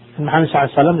religion, and Muhammad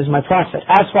sallallahu alaihi wasallam is my prophet.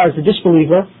 As far as the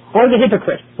disbeliever, or the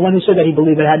hypocrite, the one who said that he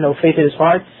believed but had no faith in his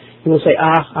heart, he will say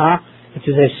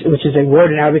which is a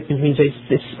word in Arabic which means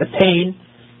it's a pain.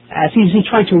 As he's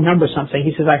trying to remember something,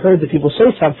 he says, I heard that people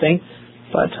say something,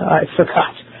 but I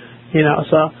forgot. I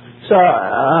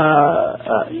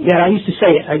used to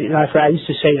say it. I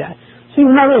used to say that. So he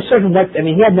was not really certain what,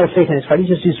 he had no faith in his heart. He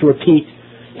just used to repeat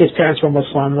his parents were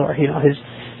Muslim, or, his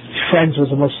friends was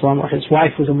a Muslim, or his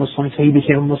wife was a Muslim, so he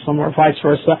became a Muslim, or vice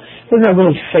versa. There was not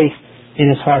really faith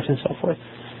in his heart and so forth.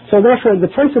 So therefore,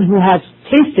 the person who has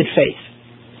tasted faith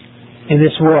in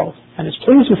this world, and is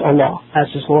pleased with Allah as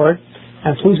his Lord,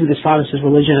 and pleased with Islam as his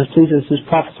religion, and pleased with his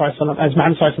Prophet as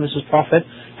Muhammad as his Prophet,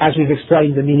 as we've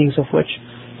explained the meanings of which,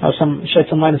 shed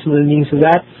some light on some of the meanings of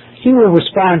that, he will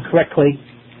respond correctly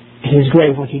in his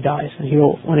grave when he dies. And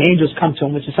when the angels come to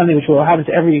him, which is something which will happen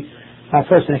to every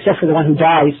person, except for the one who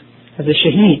dies as a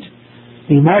shaheed,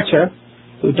 the martyr,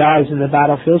 who dies in the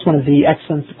battlefield. It's one of the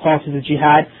excellent qualities of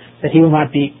jihad, that he will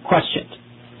not be questioned.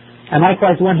 And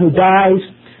likewise, one who dies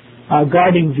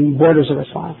guarding the borders of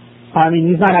Islam. I mean,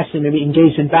 he's not actually maybe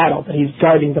engaged in battle, but he's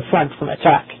guarding the front from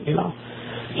attack.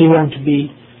 He won't be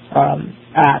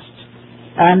asked.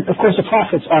 And of course, the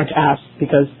prophets aren't asked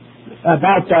because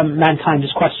about them mankind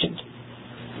is questioned.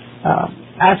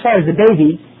 As far as the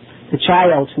baby, the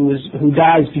child who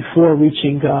dies before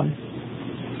reaching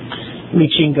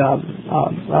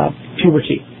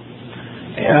puberty,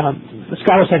 the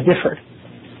scholars have differed.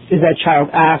 Is that child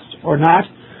asked or not?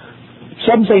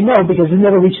 Some say no, because it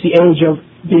never reached the age of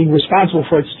being responsible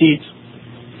for its deeds.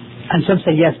 And some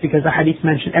say yes, because the hadith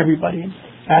mentioned everybody.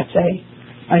 That's a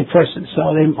person,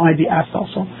 so they might be asked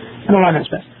also. And Allah knows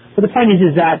best. But the point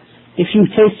is that if you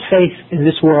taste faith in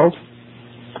this world,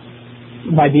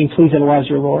 by being pleased that Allah is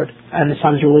your Lord, and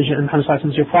Islam is your religion, and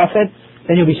Muhammad is your prophet,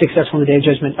 then you'll be successful in the day of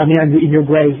judgment. I mean, in your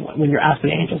grave when you're asked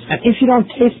by the angels. And if you don't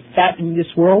taste that in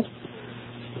this world,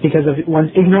 because of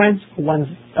one's ignorance, one's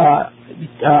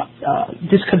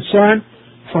disconcern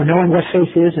for knowing what faith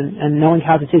is and knowing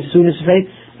how to taste the sweetness of faith,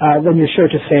 then you're sure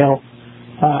to fail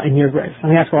in your grave.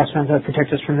 And we ask Allah subhanahu wa ta'ala to protect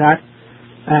us from that.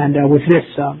 And with this,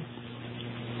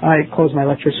 I close my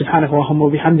lecture. Subhanahu wa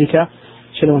ta'ala bihamdika,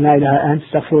 ashhadu an la ilaha illa anta,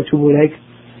 astaghfiruka wa atubu ilayk.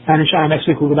 And inshallah next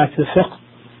week we'll go back to the fiqh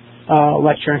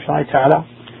lecture, inshallah ta'ala.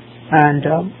 And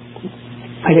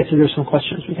I guess if there's some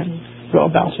questions we can go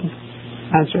about and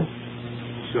answer.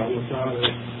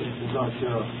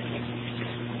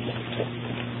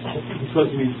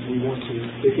 Because we want to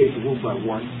vacate the room by 1,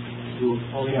 we'll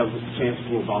only have a chance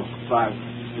for about 5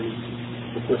 minutes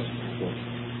for questions.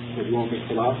 So we won't make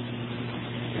a lot.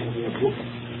 And we have books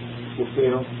for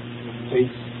sale,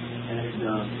 tapes, and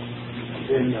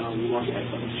then we want to add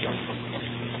something to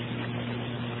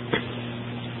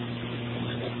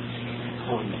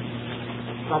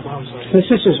the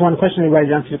sisters, one question they write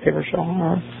down to the paper show.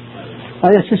 Oh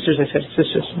yeah, sisters, I said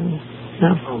sisters.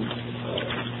 Yeah.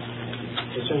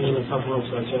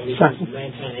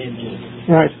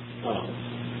 Right.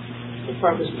 The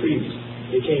prophets previous,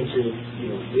 they came to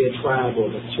their tribe or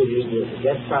the children of Israel. Did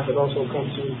that prophet also come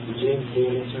to the jinns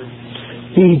during that time?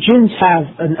 The jinns have,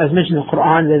 as mentioned in the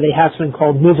Quran, that they have something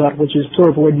called nuzar, which is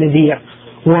plural for nadir,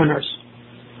 warners.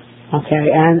 Okay,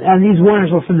 and these warners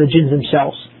were from the jinns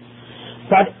themselves.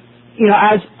 But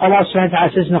as Allah subhanahu wa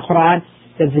ta'ala says in the Quran,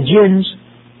 that the jinns,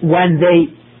 when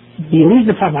they believed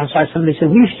the Prophet ﷺ, they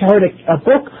said, we've heard a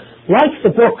book like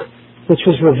the book which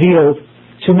was revealed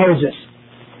to Moses.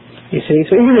 You see,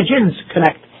 so even the jinns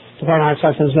connect the Prophet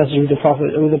ﷺ's message with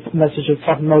the message of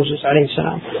Prophet Moses alayhi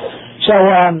salam. So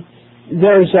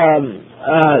there's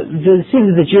it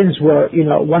seems that the jinns were,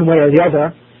 one way or the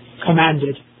other,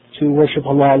 commanded to worship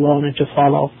Allah alone and to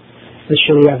follow the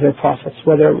Sharia of their prophets,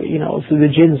 whether through the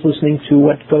jinns listening to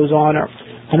what goes on or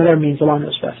another means. Allah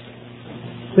knows best.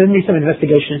 There needs some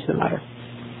investigation into the matter.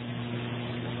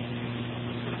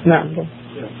 No.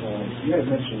 You had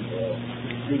mentioned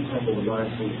 3 types of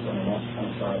alliances on the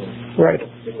outside of right.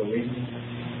 particular reasons.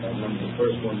 The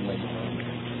first one was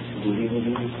evil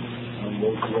deeds.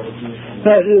 What was the other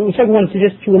two? The second one is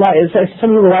just to rely.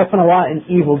 Some who rely upon Allah in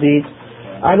evil deeds.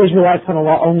 Others rely upon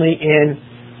Allah only in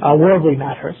worldly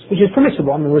matters, which is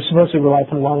permissible. I mean, we're supposed to rely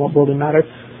upon Allah in worldly matters.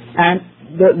 And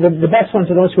the best ones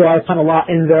are those who rely upon Allah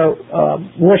in their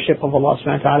worship of Allah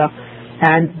subhanahu wa ta'ala.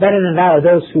 And better than that are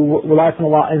those who rely upon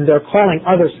Allah in their calling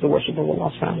others to the worship of Allah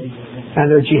subhanahu wa ta'ala.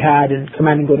 And their jihad and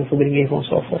commanding good and forbidding evil and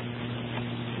so forth.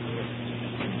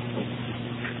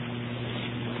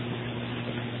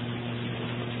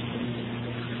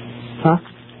 Huh?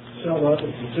 Inshallah, the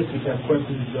statistics have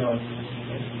questions.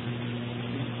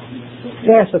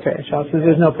 Yes, okay, inshallah, since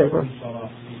there's no paper.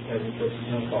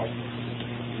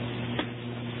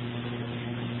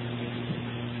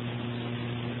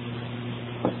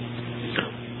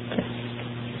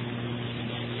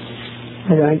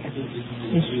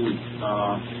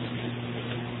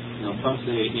 Some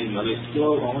say, are they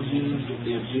still all Jews if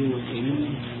they're Jewish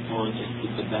enemies, or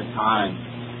just at that time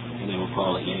when they were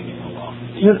called enemy of Allah?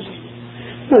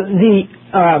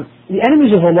 The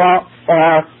enemies of Allah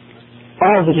are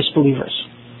all the disbelievers.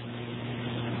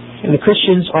 And the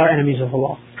Christians are enemies of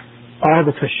Allah. All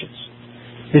the Christians.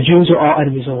 The Jews are all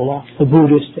enemies of Allah. The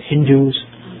Buddhists, the Hindus,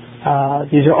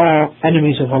 these are all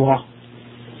enemies of Allah.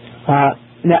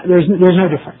 Now, there's no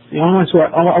difference. The only ones who are,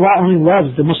 Allah only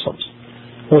loves the Muslims,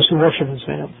 those who worship Him.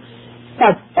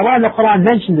 But Allah in the Quran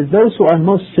mentioned that those who are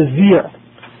most severe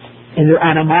in their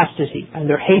animosity and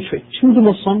their hatred to the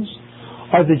Muslims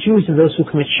are the Jews and those who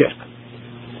commit shirk.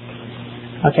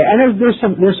 Okay, and there's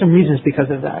some reasons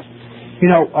because of that.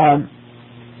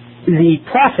 The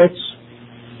prophets,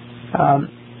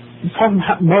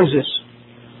 Prophet Moses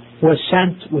was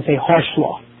sent with a harsh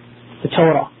law, the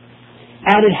Torah.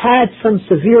 And it had some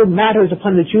severe matters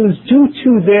upon the Jews due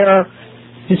to their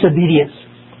disobedience.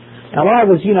 Now, Allah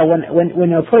was,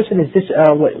 when a person is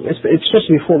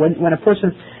especially before, when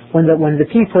the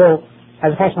people,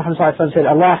 as Prophet Muhammad said,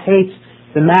 Allah hates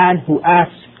the man who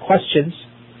asks questions,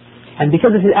 and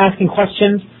because of his asking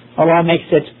questions, Allah makes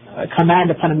it a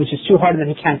command upon him which is too hard and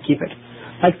then he can't keep it.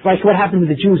 Like what happened with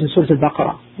the Jews in Surah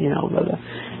Al-Baqarah.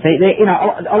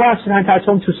 Allah subhanahu wa ta'ala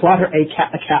told them to slaughter a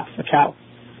cow.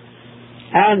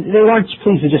 And they weren't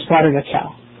pleased with just slaughtering a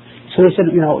cow. So they said,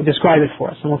 describe it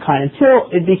for us and what kind. Until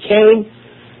it became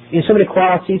so many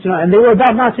qualities, and they were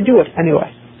about not to do it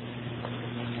anyway.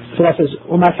 So Allah says,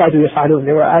 وَمَا كَادُوا يَفْعَلُونَ.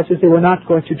 They were as if they were not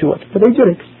going to do it. But they did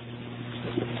it.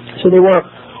 So they were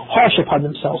harsh upon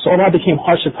themselves. So Allah became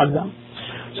harsh upon them.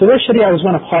 So their Sharia was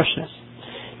one of harshness.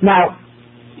 Now,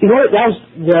 that was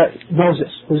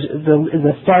Moses, was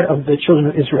the start of the children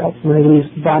of Israel when they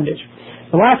leave bondage.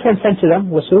 The last one sent to them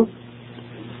was who?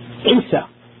 Isa.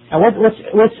 And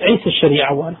what's Isa's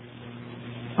Sharia one?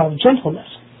 Of gentleness.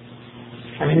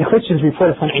 I mean, the Christians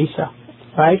report upon Isa,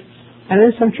 right? And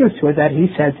there's some truth to it that he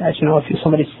said that, if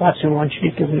somebody slaps you on one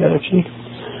cheek, give him the other cheek.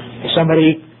 If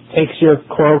somebody takes your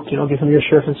cloak, give him your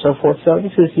shirt and so forth. So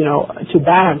this is, to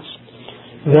balance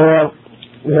their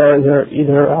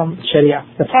Sharia.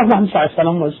 The Prophet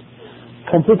Muhammad was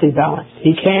completely balanced.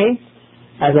 He came,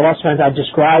 as Allah subhanahu wa ta'ala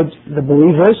described the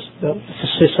believers, the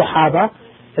Sahaba,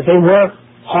 that they were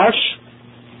harsh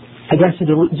against the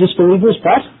disbelievers,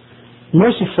 but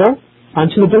merciful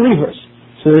unto the believers.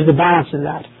 So there's a balance in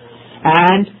that.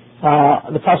 And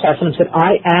the Prophet said,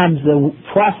 I am the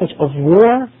prophet of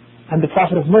war and the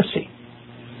prophet of mercy.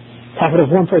 Prophet of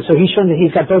war and mercy. So he's shown that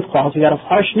he's got both qualities. He's got of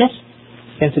harshness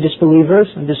against the disbelievers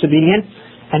and disobedient,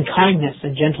 and kindness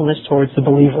and gentleness towards the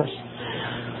believers.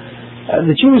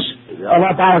 The Jews,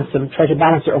 Allah balanced them, tried to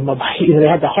balance their ummah. They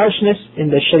had the harshness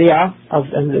in the Sharia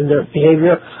and in their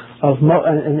behavior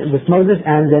with Moses,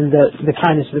 and then the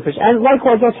kindness of the Christians. And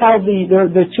likewise, that's how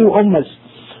the two ummahs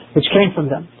which came from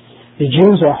them. The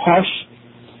Jews are harsh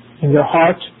in their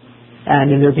heart and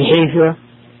in their behavior,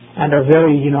 and are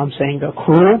very,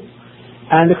 cruel.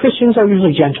 And the Christians are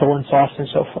usually gentle and soft and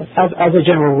so forth, as a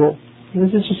general rule.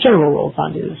 This is just general rule,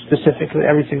 not specifically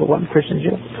every single one Christian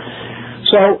Jew.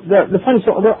 So the point is,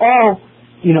 they're all,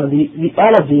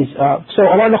 all of these. So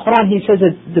Allah in the Quran, He says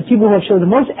that the people who have shown the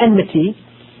most enmity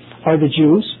are the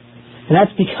Jews, and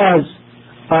that's because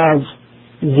of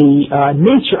the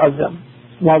nature of them.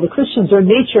 While the Christians, their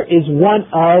nature is one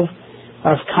of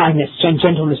kindness and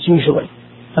gentleness usually.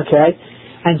 Okay?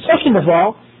 And second of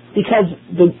all, because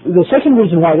the second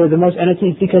reason why they're the most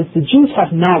enmity is because the Jews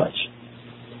have knowledge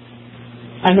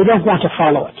and they don't want to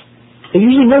follow it. They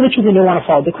usually know the truth and they want to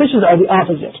follow it. The Christians are the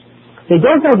opposite. They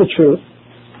don't know the truth.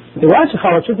 They want to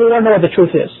follow the truth, but they don't know what the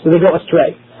truth is, so they go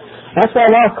astray. That's why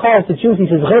Allah calls the Jews, He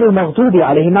says, غَيْرُ الْمَغْضُوبِ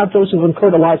عَلَيْهِمْ, not those who have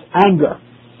incurred Allah's anger.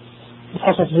 The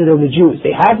Prophet said they're the Jews.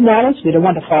 They have knowledge, they don't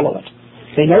want to follow it.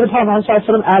 They know the Prophet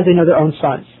as they know their own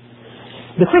sons.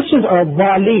 The Christians are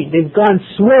wali. They've gone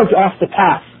swerved off the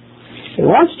path. They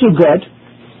want to do good.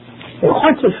 They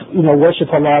want to,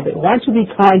 worship Allah. They want to be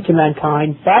kind to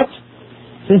mankind. But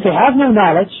since they have no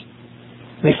knowledge,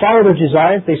 they follow their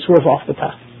desires. They swerve off the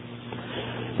path.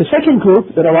 The second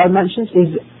group that Allah mentions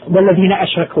is وَالَّذِينَ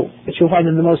أَشْرَكُوا, that you'll find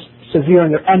them the most severe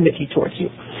in their enmity towards you.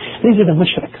 These are the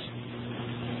mushriks,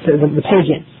 the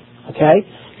pagans. Okay,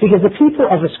 because the people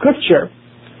of the Scripture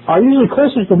are usually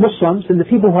closer to the Muslims than the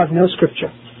people who have no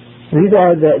Scripture. These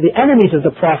are the enemies of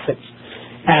the prophets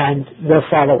and their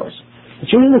followers. The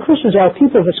Jews and the Christians are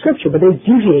people of the Scripture, but they've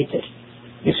deviated.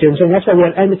 You see what I'm saying? That's why we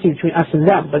have enmity between us and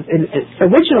them. But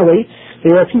originally,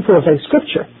 they were people of a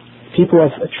Scripture, people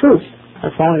of truth, and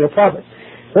following the prophets.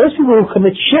 Those people who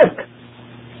commit shirk,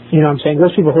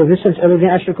 those people who, in this sense,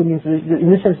 everything ashraku means, in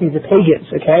this sense, means the pagans,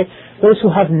 okay? Those who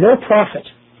have no prophet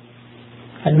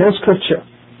and no Scripture,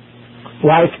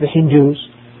 like the Hindus,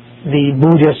 the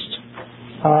Buddhists,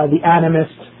 the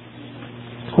animists,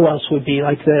 who else would be,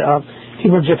 like the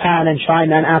people of Japan and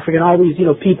China and Africa and all these,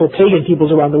 people, pagan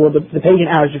peoples around the world, the pagan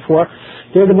Arabs before,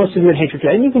 they're the most severe in hatred.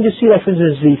 And you can just see, like, for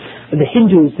instance, the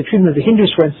Hindus, the treatment of the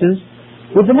Hindus, for instance,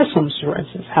 with the Muslims, for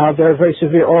instance, how they're very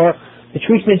severe, or the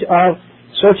treatment of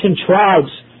certain tribes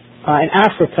in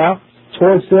Africa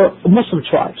towards the Muslim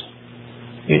tribes,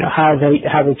 how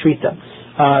they treat them.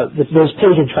 Those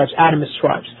pagan tribes, animist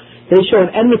tribes, they show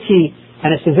an enmity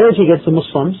and a severity against the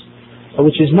Muslims,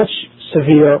 which is much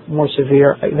more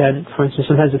severe than, for instance,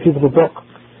 sometimes the people of the book.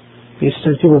 Because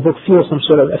the people of the book feel some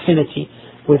sort of affinity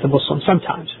with the Muslims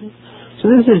sometimes. So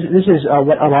this is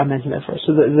what Allah meant in that verse.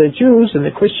 So the Jews and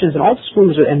the Christians and all the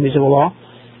schools are enemies of Allah,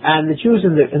 And the Jews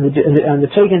and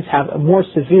the pagans have a more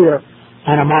severe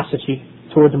animosity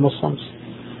toward the Muslims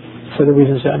for the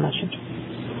reasons that I mentioned.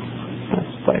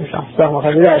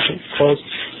 Close.